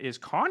way that is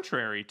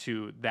contrary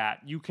to that,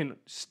 you can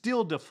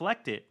still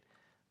deflect it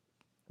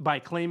by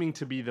claiming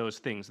to be those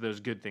things, those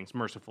good things,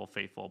 merciful,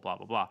 faithful, blah,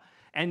 blah, blah.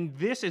 And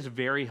this is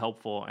very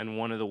helpful and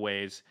one of the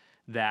ways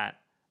that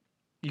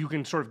you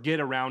can sort of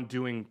get around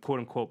doing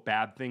quote-unquote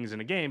bad things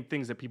in a game,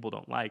 things that people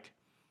don't like.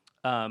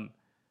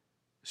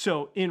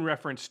 So in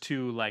reference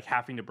to like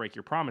having to break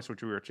your promise,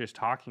 which we were just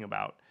talking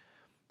about,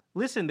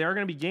 listen, there are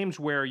going to be games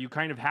where you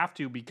kind of have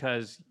to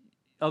because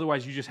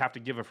otherwise you just have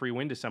to give a free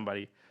win to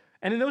somebody.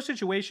 And in those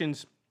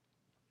situations,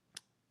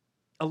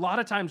 a lot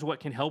of times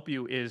what can help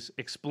you is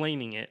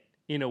explaining it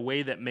in a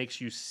way that makes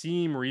you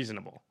seem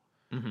reasonable.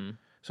 Mm-hmm.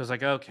 So it's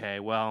like,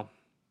 okay, well,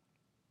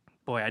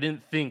 boy, I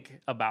didn't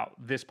think about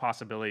this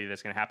possibility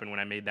that's going to happen when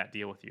I made that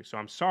deal with you. So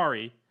I'm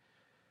sorry,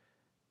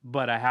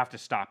 but I have to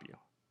stop you.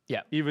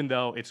 Yeah. Even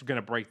though it's going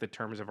to break the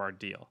terms of our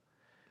deal.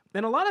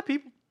 And a lot of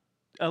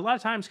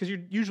times, because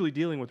you're usually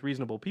dealing with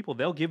reasonable people,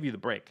 they'll give you the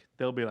break.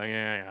 They'll be like,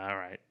 yeah, all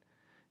right.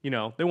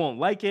 They won't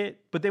like it,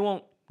 but they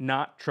won't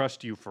not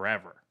trust you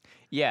forever.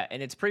 Yeah,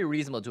 and it's pretty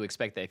reasonable to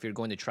expect that if you're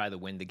going to try to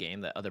win the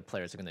game, that other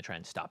players are going to try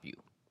and stop you.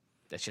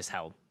 That's just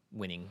how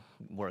winning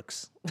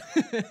works.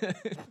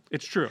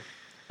 It's true.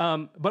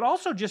 But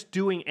also just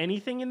doing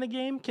anything in the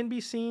game can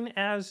be seen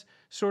as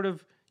sort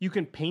of, you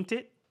can paint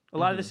it. A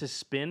lot of this is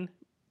spin.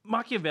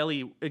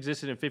 Machiavelli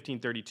existed in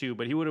 1532,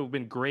 but he would have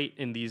been great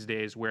in these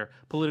days where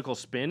political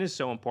spin is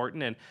so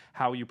important and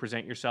how you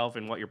present yourself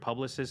and what your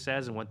publicist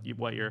says and what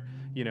your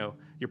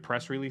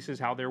press releases,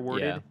 how they're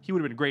worded. Yeah. He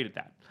would have been great at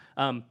that.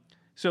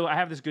 So I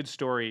have this good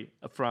story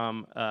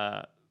from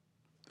over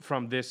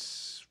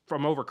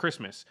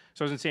Christmas.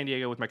 So I was in San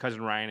Diego with my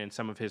cousin Ryan and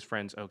some of his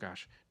friends. Oh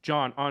gosh,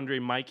 John, Andre,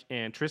 Mike,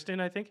 and Tristan,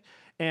 I think.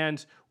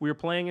 And we were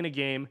playing in a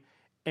game,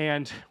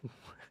 and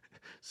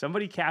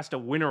somebody cast a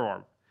winter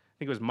orb. I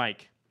think it was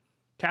Mike.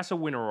 Cast a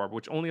winter orb,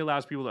 which only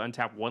allows people to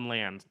untap one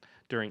land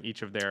during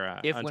each of their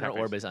if winter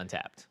orb is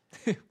untapped.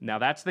 Now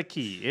that's the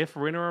key. If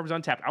winter orb is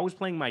untapped. I was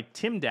playing my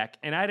Tim deck,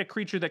 and I had a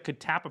creature that could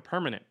tap a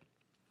permanent.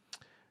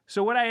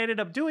 So what I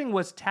ended up doing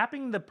was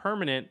tapping the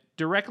permanent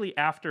directly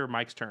after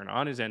Mike's turn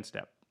on his end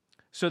step,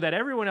 so that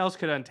everyone else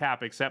could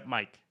untap except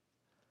Mike.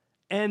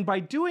 And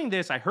by doing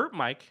this, I hurt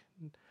Mike,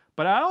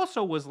 but I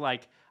also was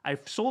like, I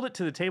sold it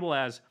to the table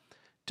as,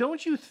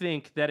 don't you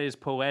think that is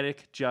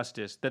poetic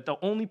justice that the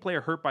only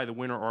player hurt by the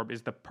winter orb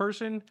is the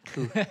person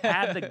who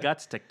had the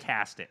guts to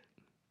cast it?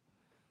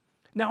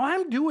 Now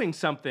I'm doing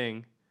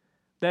something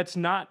that's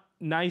not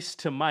nice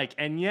to Mike,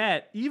 and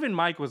yet even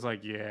Mike was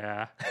like,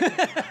 yeah.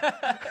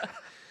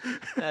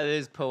 That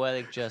is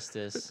poetic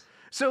justice.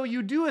 So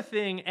you do a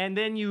thing, and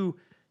then you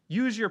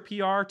use your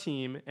PR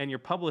team and your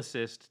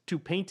publicist to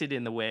paint it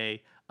in the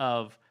way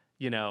of,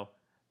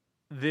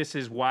 this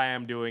is why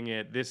I'm doing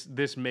it.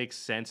 This makes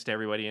sense to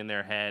everybody in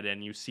their head,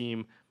 and you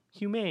seem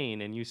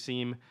humane, and you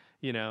seem,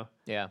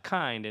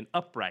 kind and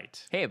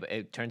upright. Hey, but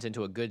it turns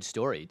into a good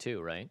story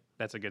too, right?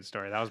 That's a good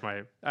story. That was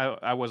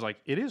I was like,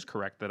 it is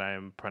correct that I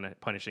am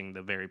punishing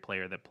the very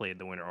player that played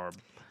the winter orb.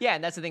 Yeah,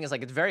 and that's the thing is,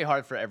 like, it's very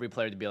hard for every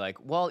player to be like,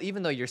 well,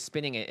 even though you're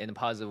spinning it in a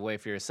positive way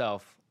for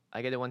yourself,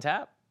 I get it one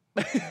tap.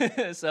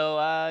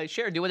 So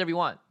sure, do whatever you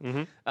want.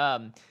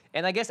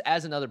 And I guess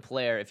as another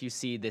player, if you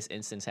see this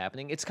instance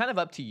happening, it's kind of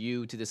up to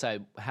you to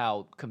decide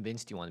how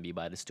convinced you want to be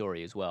by the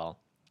story as well.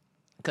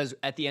 Because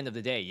at the end of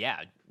the day, yeah,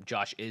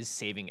 Josh is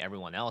saving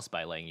everyone else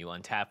by letting you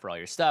untap for all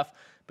your stuff,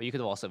 but you could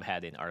have also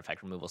had an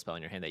artifact removal spell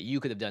in your hand that you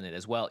could have done it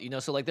as well.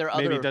 So like there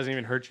are Maybe it doesn't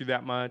even hurt you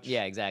that much.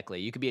 Yeah,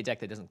 exactly. You could be a deck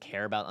that doesn't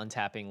care about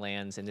untapping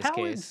lands in this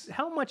case.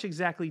 How much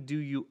exactly do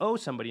you owe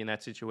somebody in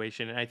that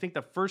situation? And I think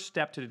the first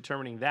step to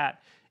determining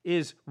that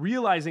is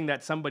realizing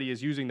that somebody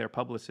is using their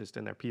publicist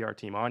and their PR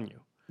team on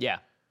you. Yeah.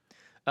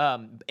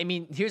 I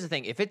mean, here's the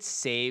thing. If it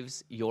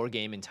saves your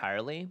game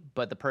entirely,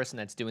 but the person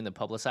that's doing the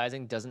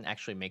publicizing doesn't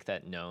actually make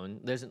that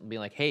known, doesn't be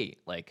like, hey,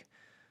 like,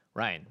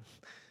 Ryan,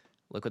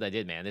 look what I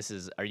did, man.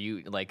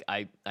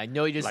 I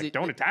know you just... Like,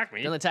 don't attack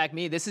me. Don't attack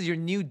me. This is your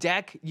new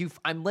deck.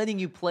 I'm letting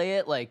you play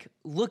it. Like,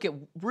 look at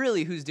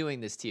really who's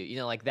doing this to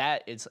you. Like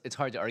that, it's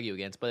hard to argue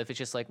against. But if it's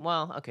just like,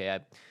 well, okay,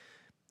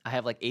 I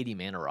have like 80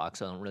 mana rocks,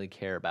 so I don't really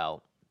care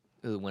about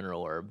the Winter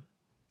Orb,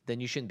 then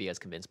you shouldn't be as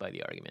convinced by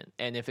the argument.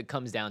 And if it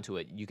comes down to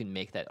it, you can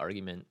make that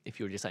argument if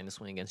you were deciding to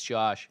swing against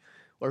Josh,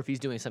 or if he's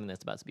doing something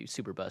that's about to be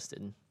super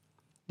busted.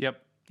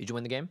 Yep. Did you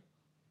win the game?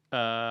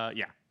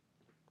 Yeah.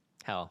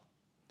 How?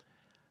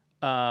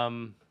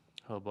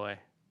 Oh boy.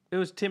 It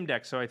was Tim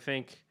deck, so I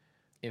think...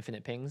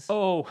 Infinite pings?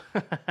 Oh.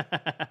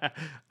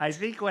 I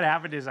think what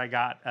happened is I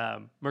got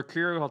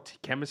Mercurial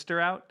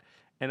Chemister out,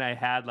 and I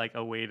had like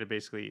a way to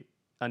basically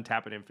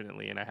untap it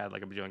infinitely, and I had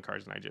like a bajillion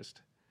cards, and I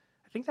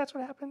think that's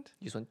what happened.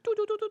 You just went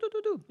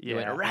do-do-do-do-do-do-do.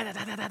 Yeah. You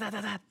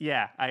went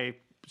Yeah, I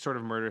sort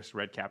of murderous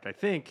red capped, I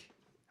think.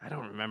 I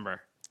don't remember.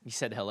 You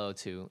said hello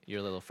to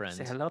your little friend.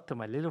 Say hello to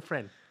my little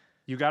friend.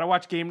 You got to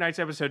watch Game Nights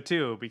episode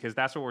 2 because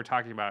that's what we're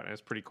talking about, and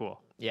it's pretty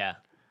cool. Yeah.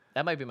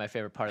 That might be my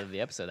favorite part of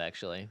the episode,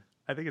 actually.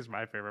 I think it's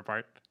my favorite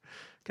part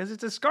because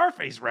it's a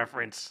Scarface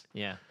reference.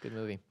 Yeah, good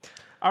movie.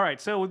 All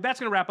right, so that's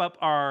going to wrap up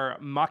our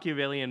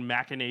Machiavellian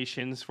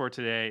Machinations for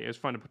today. It was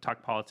fun to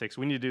talk politics.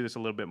 We need to do this a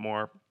little bit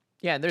more.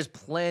 Yeah, and there's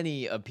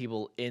plenty of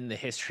people in the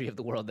history of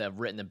the world that have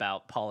written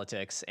about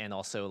politics and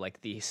also like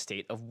the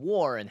state of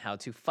war and how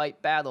to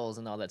fight battles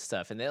and all that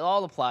stuff. And it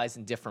all applies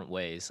in different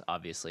ways,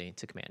 obviously,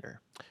 to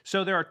Commander.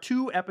 So there are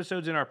 2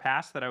 episodes in our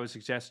past that I would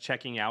suggest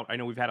checking out. I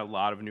know we've had a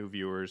lot of new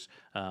viewers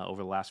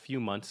over the last few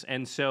months.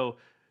 And so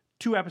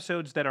 2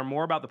 episodes that are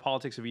more about the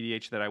politics of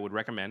EDH that I would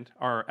recommend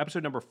are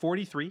episode number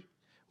 43,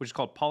 which is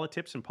called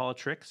Politips and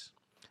Politricks,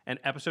 and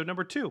episode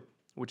number 2,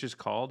 which is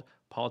called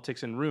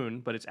Politics and Rune,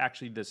 but it's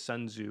actually the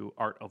Sun Tzu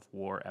Art of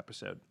War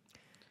episode.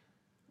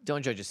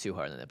 Don't judge us too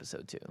hard on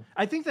episode 2.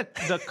 I think that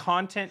the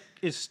content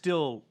is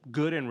still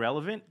good and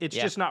relevant. It's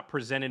just not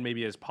presented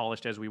maybe as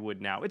polished as we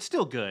would now. It's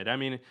still good. I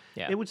mean,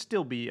 it would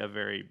still be a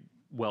very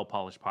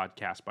well-polished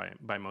podcast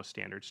by most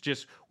standards.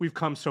 Just we've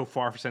come so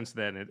far since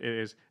then.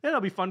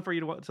 It'll be fun for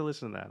you to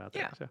listen to that out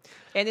there. Yeah. So.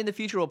 And in the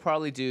future, we'll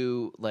probably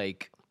do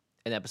like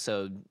an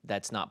episode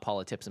that's not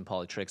Politips and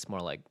Politricks, more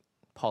like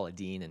Paula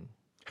Dean and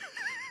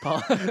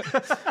Paula.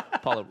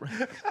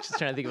 Just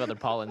trying to think of other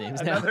Paula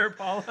names now. Another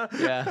Paula?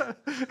 Yeah.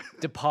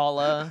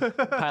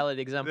 DePaula, Pilot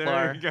Exemplar.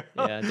 There you go.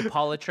 Yeah,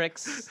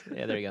 DePolitrix.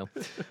 Yeah, there you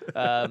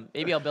go.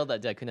 Maybe I'll build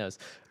that deck. Who knows?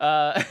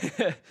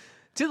 To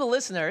the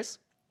listeners,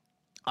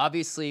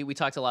 obviously, we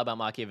talked a lot about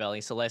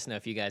Machiavelli, so let us know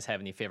if you guys have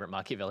any favorite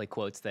Machiavelli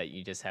quotes that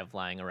you just have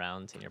lying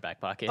around in your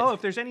back pocket. Oh,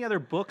 if there's any other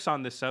books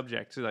on this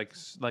subject, like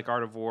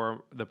Art of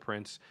War, The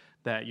Prince,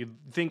 that you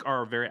think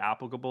are very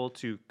applicable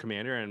to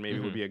Commander and maybe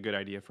would be a good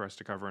idea for us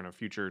to cover in a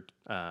future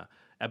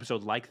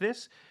episode like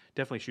this,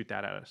 definitely shoot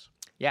that at us.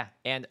 Yeah,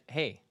 and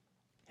hey,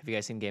 have you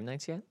guys seen Game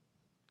Nights yet?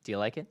 Do you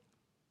like it?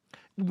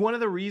 One of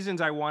the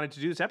reasons I wanted to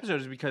do this episode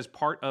is because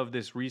part of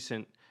this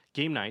recent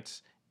Game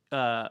Nights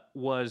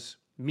was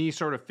me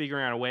sort of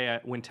figuring out a way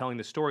when telling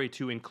the story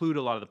to include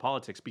a lot of the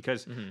politics,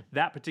 because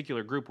that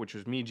particular group, which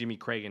was me, Jimmy,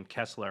 Craig, and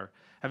Kessler,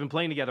 have been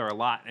playing together a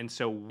lot, and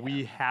so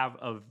we have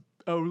a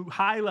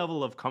high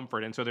level of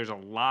comfort, and so there's a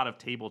lot of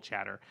table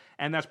chatter,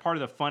 and that's part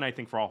of the fun, I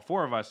think, for all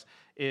 4 of us,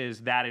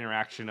 is that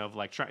interaction of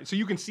like trying. So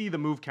you can see the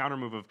counter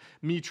move of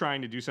me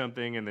trying to do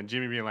something, and then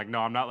Jimmy being like,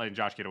 "No, I'm not letting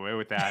Josh get away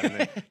with that," and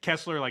then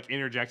Kessler like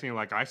interjecting,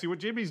 like, "I see what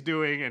Jimmy's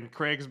doing," and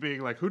Craig's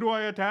being like, "Who do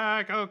I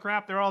attack? Oh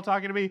crap, they're all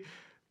talking to me."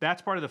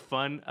 That's part of the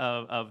fun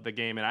of the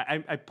game,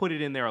 and I put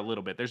it in there a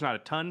little bit. There's not a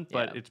ton,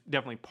 but it's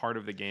definitely part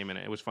of the game, and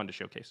it was fun to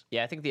showcase.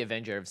 Yeah, I think the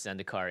Avenger of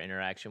Zendikar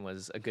interaction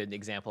was a good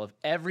example of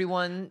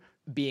everyone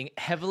being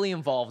heavily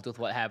involved with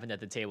what happened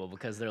at the table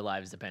because their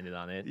lives depended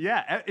on it.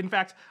 Yeah, in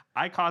fact,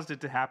 I caused it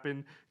to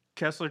happen.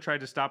 Kessler tried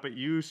to stop it.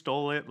 You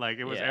stole it. Like,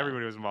 it was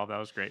everybody was involved. That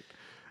was great. It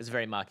was a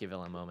very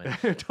Machiavellian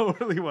moment. It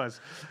totally was.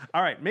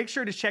 All right, make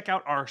sure to check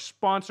out our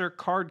sponsor,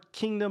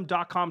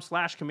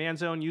 cardkingdom.com/command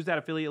zone. Use that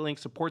affiliate link,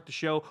 support the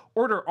show.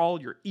 Order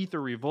all your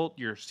Aether Revolt,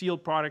 your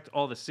sealed product,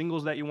 all the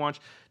singles that you want.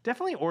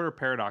 Definitely order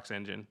Paradox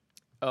Engine.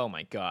 Oh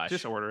my gosh.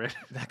 Just order it.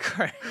 That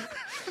card.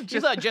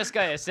 You thought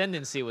Jeskai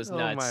Ascendancy was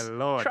nuts. Oh my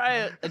lord.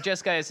 Try a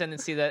Jeskai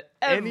Ascendancy that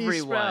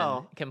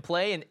everyone can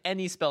play and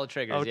any spell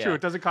triggers. Oh, true.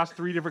 It doesn't cost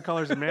 3 different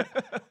colors in mana.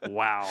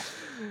 Wow.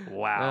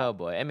 Oh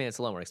boy. I mean, it's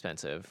a lot more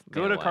expensive.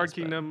 Go to Card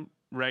Kingdom.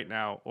 right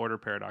now, order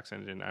Paradox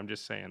Engine. I'm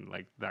just saying,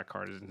 like, that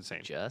card is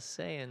insane. Just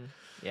saying.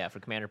 Yeah, for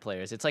Commander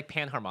players. It's like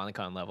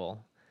Panharmonicon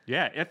level.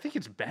 Yeah, I think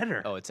it's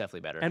better. Oh, it's definitely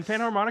better. And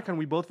Panharmonicon,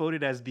 we both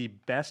voted as the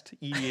best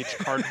EDH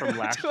card from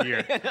last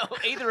year.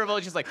 Aether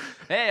Revolt just like,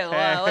 hey,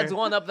 let's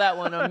one up that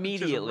one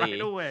immediately. Just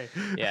right away.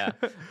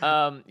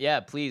 Yeah.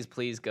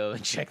 Please go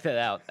and check that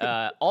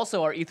out.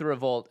 Also, our Aether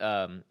Revolt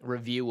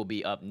review will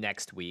be up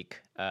next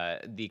week.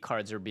 The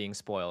cards are being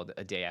spoiled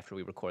a day after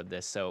we record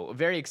this, so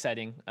very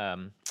exciting.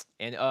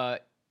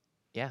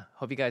 Yeah,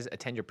 hope you guys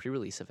attend your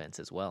pre-release events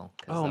as well.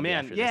 Oh,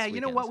 man. Yeah, you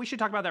know what? We should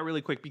talk about that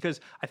really quick because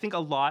I think a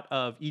lot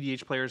of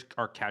EDH players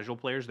are casual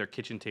players. They're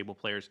kitchen table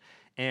players.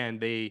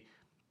 And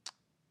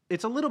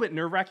it's a little bit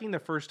nerve-wracking the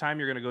first time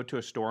you're going to go to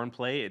a store and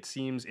play. It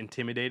seems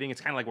intimidating. It's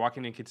kind of like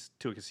walking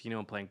into a casino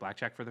and playing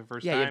blackjack for the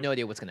first time. Yeah, you have no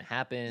idea what's going to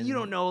happen. You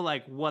don't know,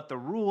 like, what the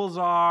rules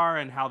are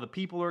and how the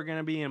people are going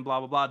to be and blah,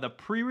 blah, blah. The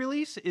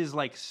pre-release is,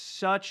 like,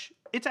 such...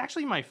 It's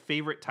actually my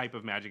favorite type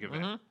of Magic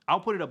event. Mm-hmm. I'll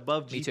put it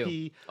above GP. Me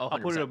too. Oh, I'll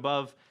put it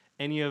above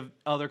any of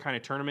other kind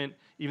of tournament,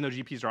 even though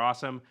GPs are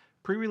awesome.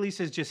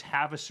 Pre-releases just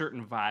have a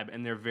certain vibe,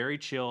 and they're very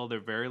chill. They're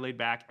very laid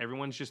back.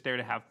 Everyone's just there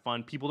to have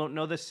fun. People don't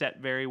know the set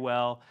very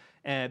well.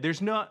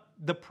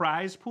 The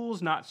prize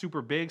pool's not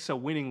super big, so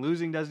winning,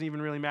 losing doesn't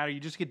even really matter. You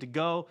just get to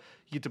go.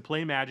 You get to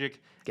play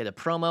Magic. Get a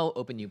promo,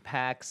 open new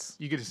packs.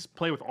 You get to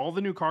play with all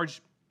the new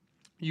cards.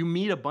 You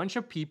meet a bunch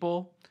of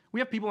people. We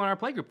have people in our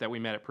play group that we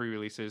met at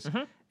pre-releases,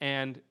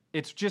 and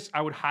it's just,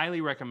 I would highly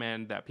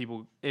recommend that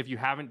people, if you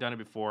haven't done it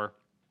before,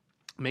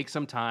 make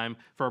some time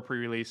for a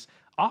pre-release.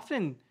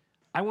 Often,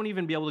 I won't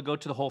even be able to go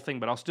to the whole thing,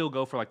 but I'll still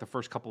go for like the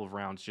first couple of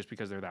rounds just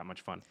because they're that much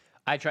fun.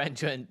 I try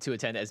to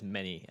attend as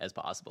many as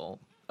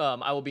possible.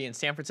 I will be in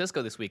San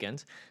Francisco this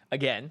weekend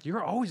again.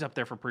 You're always up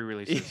there for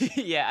pre-releases.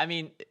 Yeah, I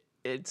mean,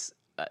 it's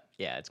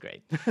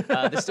great.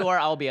 The store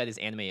I'll be at is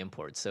Anime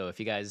Imports, so if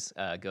you guys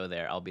go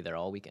there, I'll be there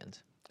all weekend.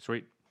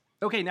 Sweet.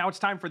 Okay, now it's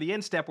time for the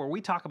end step where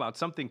we talk about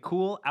something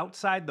cool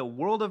outside the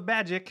world of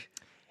Magic.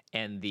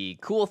 And the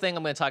cool thing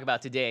I'm going to talk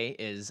about today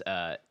is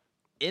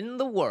in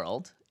the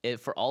world,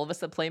 for all of us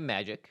that play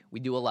Magic, we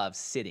do a lot of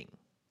sitting.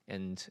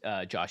 And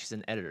Josh is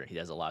an editor. He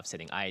does a lot of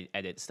sitting. I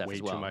edit stuff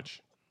as well. Way too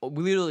much.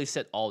 We literally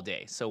sit all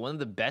day. So one of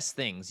the best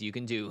things you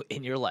can do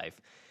in your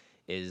life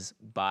is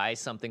buy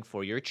something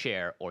for your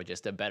chair or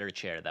just a better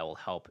chair that will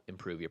help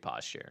improve your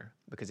posture.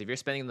 Because if you're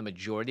spending the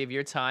majority of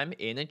your time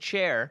in a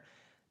chair,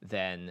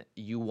 then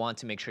you want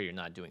to make sure you're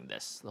not doing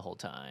this the whole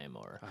time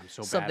or I'm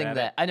so something bad at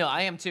that it. I know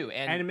I am too.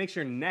 And it makes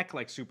your neck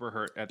like super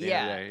hurt at the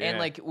end of the day. Yeah. And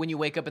like when you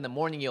wake up in the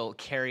morning, you'll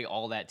carry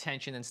all that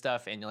tension and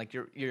stuff. And like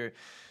you're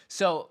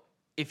so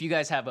if you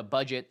guys have a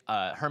budget,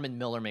 Herman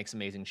Miller makes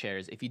amazing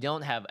chairs. If you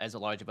don't have as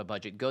large of a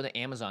budget, go to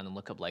Amazon and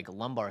look up like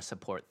lumbar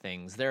support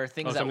things. There are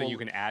things that you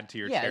can add to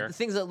your chair. Yeah,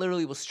 things that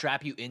literally will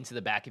strap you into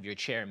the back of your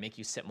chair and make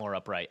you sit more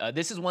upright.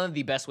 This is one of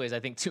the best ways I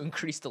think to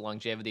increase the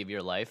longevity of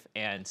your life.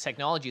 And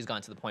technology has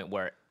gone to the point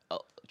where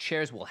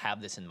chairs will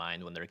have this in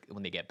mind when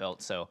they get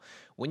built. So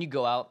when you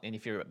go out and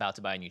if you're about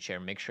to buy a new chair,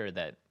 make sure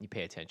that you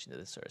pay attention to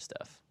this sort of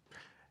stuff.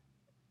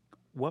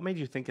 What made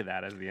you think of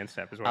that as the end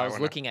step? I was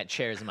looking at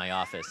chairs in my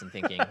office and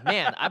thinking,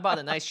 man, I bought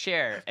a nice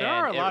chair. There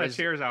are a lot of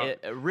chairs out.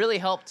 It really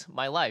helped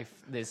my life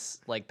this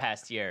like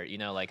past year. You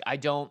know, like I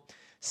don't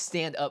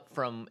stand up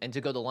and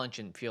to go to lunch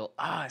and feel,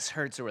 this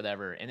hurts or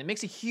whatever. And it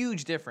makes a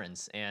huge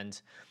difference. And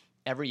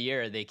every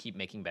year they keep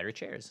making better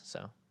chairs.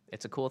 So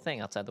it's a cool thing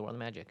outside the world of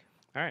Magic.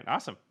 All right,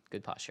 awesome.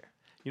 Good posture.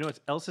 You know what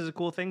else is a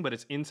cool thing, but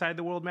it's inside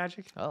the world of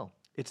Magic? Oh.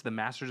 It's the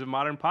Masters of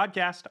Modern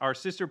podcast, our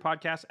sister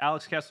podcast,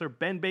 Alex Kessler,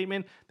 Ben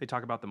Bateman. They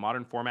talk about the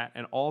modern format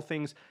and all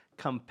things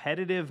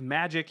competitive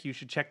Magic. You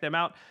should check them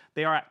out.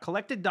 They are at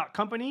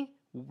collected.company,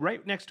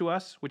 right next to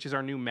us, which is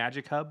our new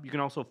Magic hub. You can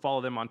also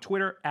follow them on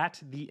Twitter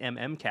at the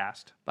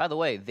MMCast. By the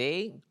way,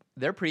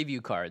 their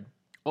preview card,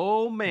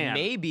 oh man,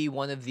 may be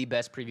one of the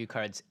best preview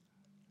cards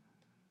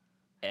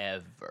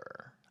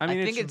ever. I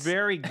mean, it's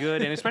very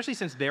good, and especially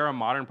since they're a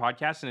modern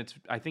podcast, and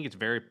I think it's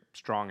very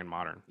strong and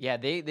modern. Yeah,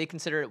 they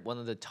consider it one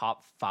of the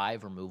top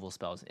 5 removal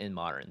spells in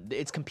modern.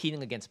 It's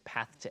competing against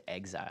Path to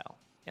Exile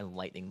and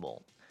Lightning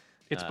Bolt.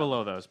 It's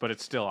below those, but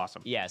it's still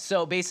awesome. Yeah,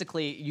 so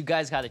basically, you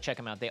guys got to check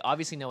them out. They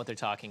obviously know what they're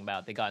talking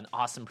about. They got an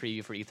awesome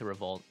preview for Aether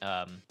Revolt.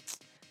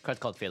 Card's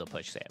called Fatal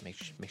Push, so yeah, make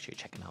sure you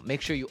check them out.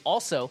 Make sure you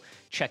also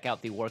check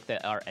out the work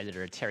that our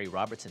editor, Terry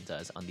Robertson,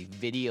 does on the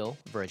video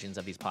versions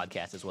of these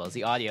podcasts as well as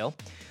the audio.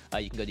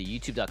 You can go to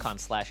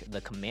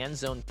youtube.com/The Command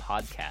Zone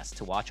Podcast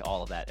to watch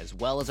all of that, as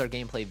well as our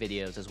gameplay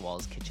videos, as well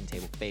as Kitchen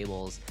Table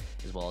Fables,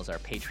 as well as our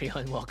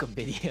Patreon welcome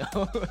video.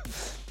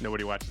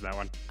 Nobody watches that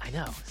one. I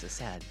know, it's so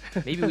sad.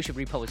 Maybe we should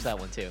republish that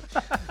one too.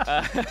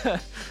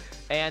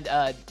 And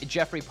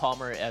Jeffrey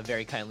Palmer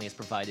very kindly has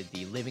provided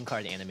the living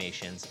card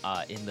animations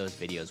in those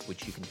videos,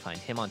 which you can find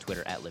him on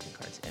Twitter at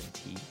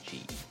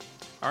livingcardsmtg.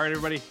 All right,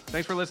 everybody.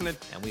 Thanks for listening.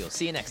 And we will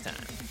see you next time.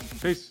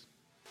 Peace.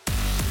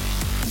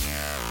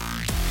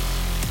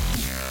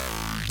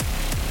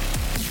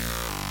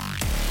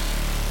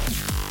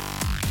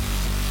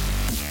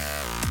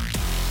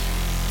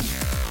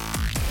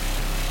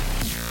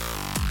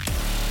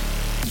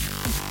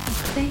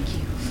 Thank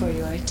you for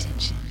your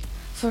attention.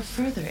 For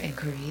further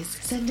inquiries,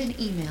 send an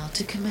email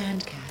to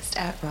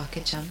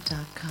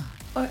commandcast@rocketjump.com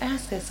or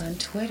ask us on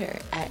Twitter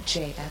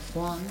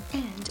 @JFWong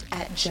and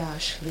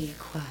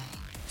 @JoshLeeQuai.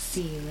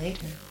 See you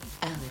later,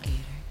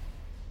 alligator.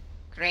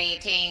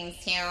 Greetings,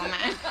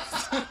 humans.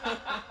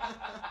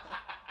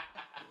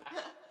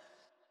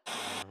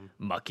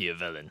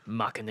 Machiavellian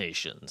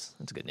Machinations.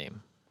 That's a good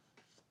name.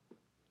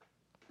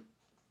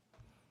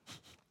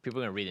 People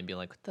are going to read it and be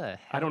like, what the heck?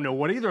 I don't know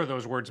what either of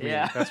those words mean.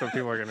 Yeah. That's what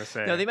people are going to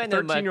say. No, they might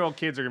know 13-year-old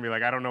kids are going to be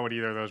like, I don't know what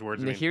either of those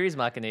words mean. Nahiri's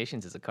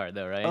Machinations is a card,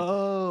 though, right?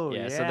 Oh,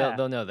 yeah. So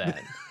they'll know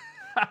that.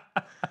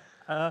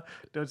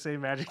 Don't say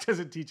magic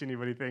doesn't teach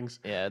anybody things.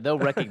 Yeah, they'll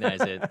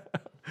recognize it.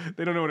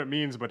 They don't know what it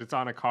means, but it's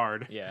on a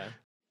card. Yeah.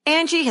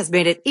 Angie has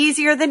made it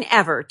easier than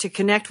ever to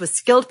connect with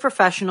skilled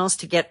professionals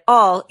to get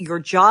all your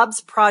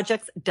jobs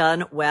projects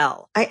done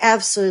well. I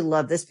absolutely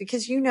love this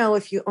because, you know,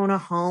 if you own a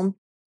home,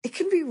 it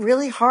can be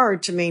really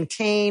hard to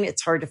maintain.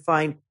 It's hard to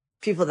find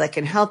people that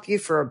can help you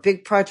for a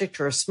big project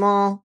or a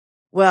small.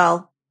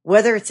 Well,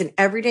 whether it's in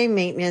everyday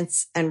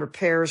maintenance and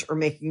repairs or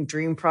making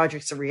dream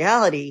projects a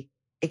reality,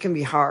 it can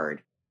be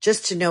hard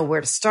just to know where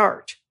to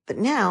start. But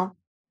now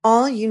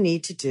all you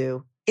need to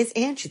do is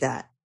Angie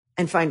that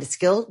and find a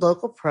skilled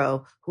local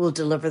pro who will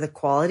deliver the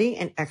quality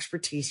and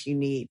expertise you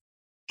need.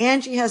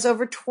 Angie has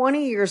over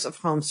 20 years of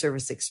home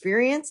service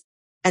experience,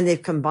 and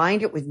they've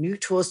combined it with new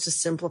tools to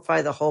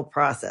simplify the whole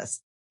process.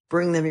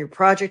 Bring them your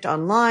project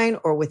online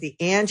or with the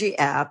Angie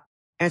app,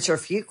 answer a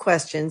few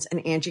questions,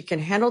 and Angie can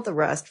handle the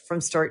rest from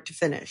start to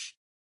finish.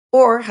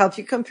 Or help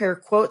you compare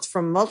quotes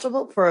from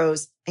multiple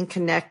pros and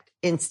connect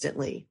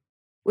instantly,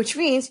 which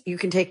means you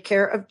can take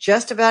care of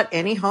just about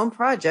any home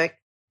project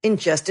in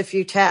just a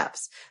few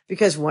taps.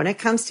 Because when it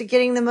comes to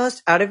getting the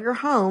most out of your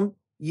home,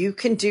 you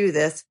can do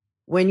this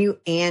when you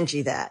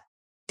Angie that.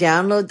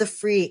 Download the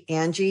free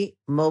Angie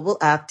mobile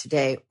app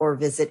today or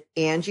visit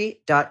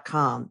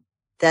Angie.com.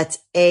 That's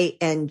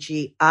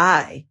ANGI.com.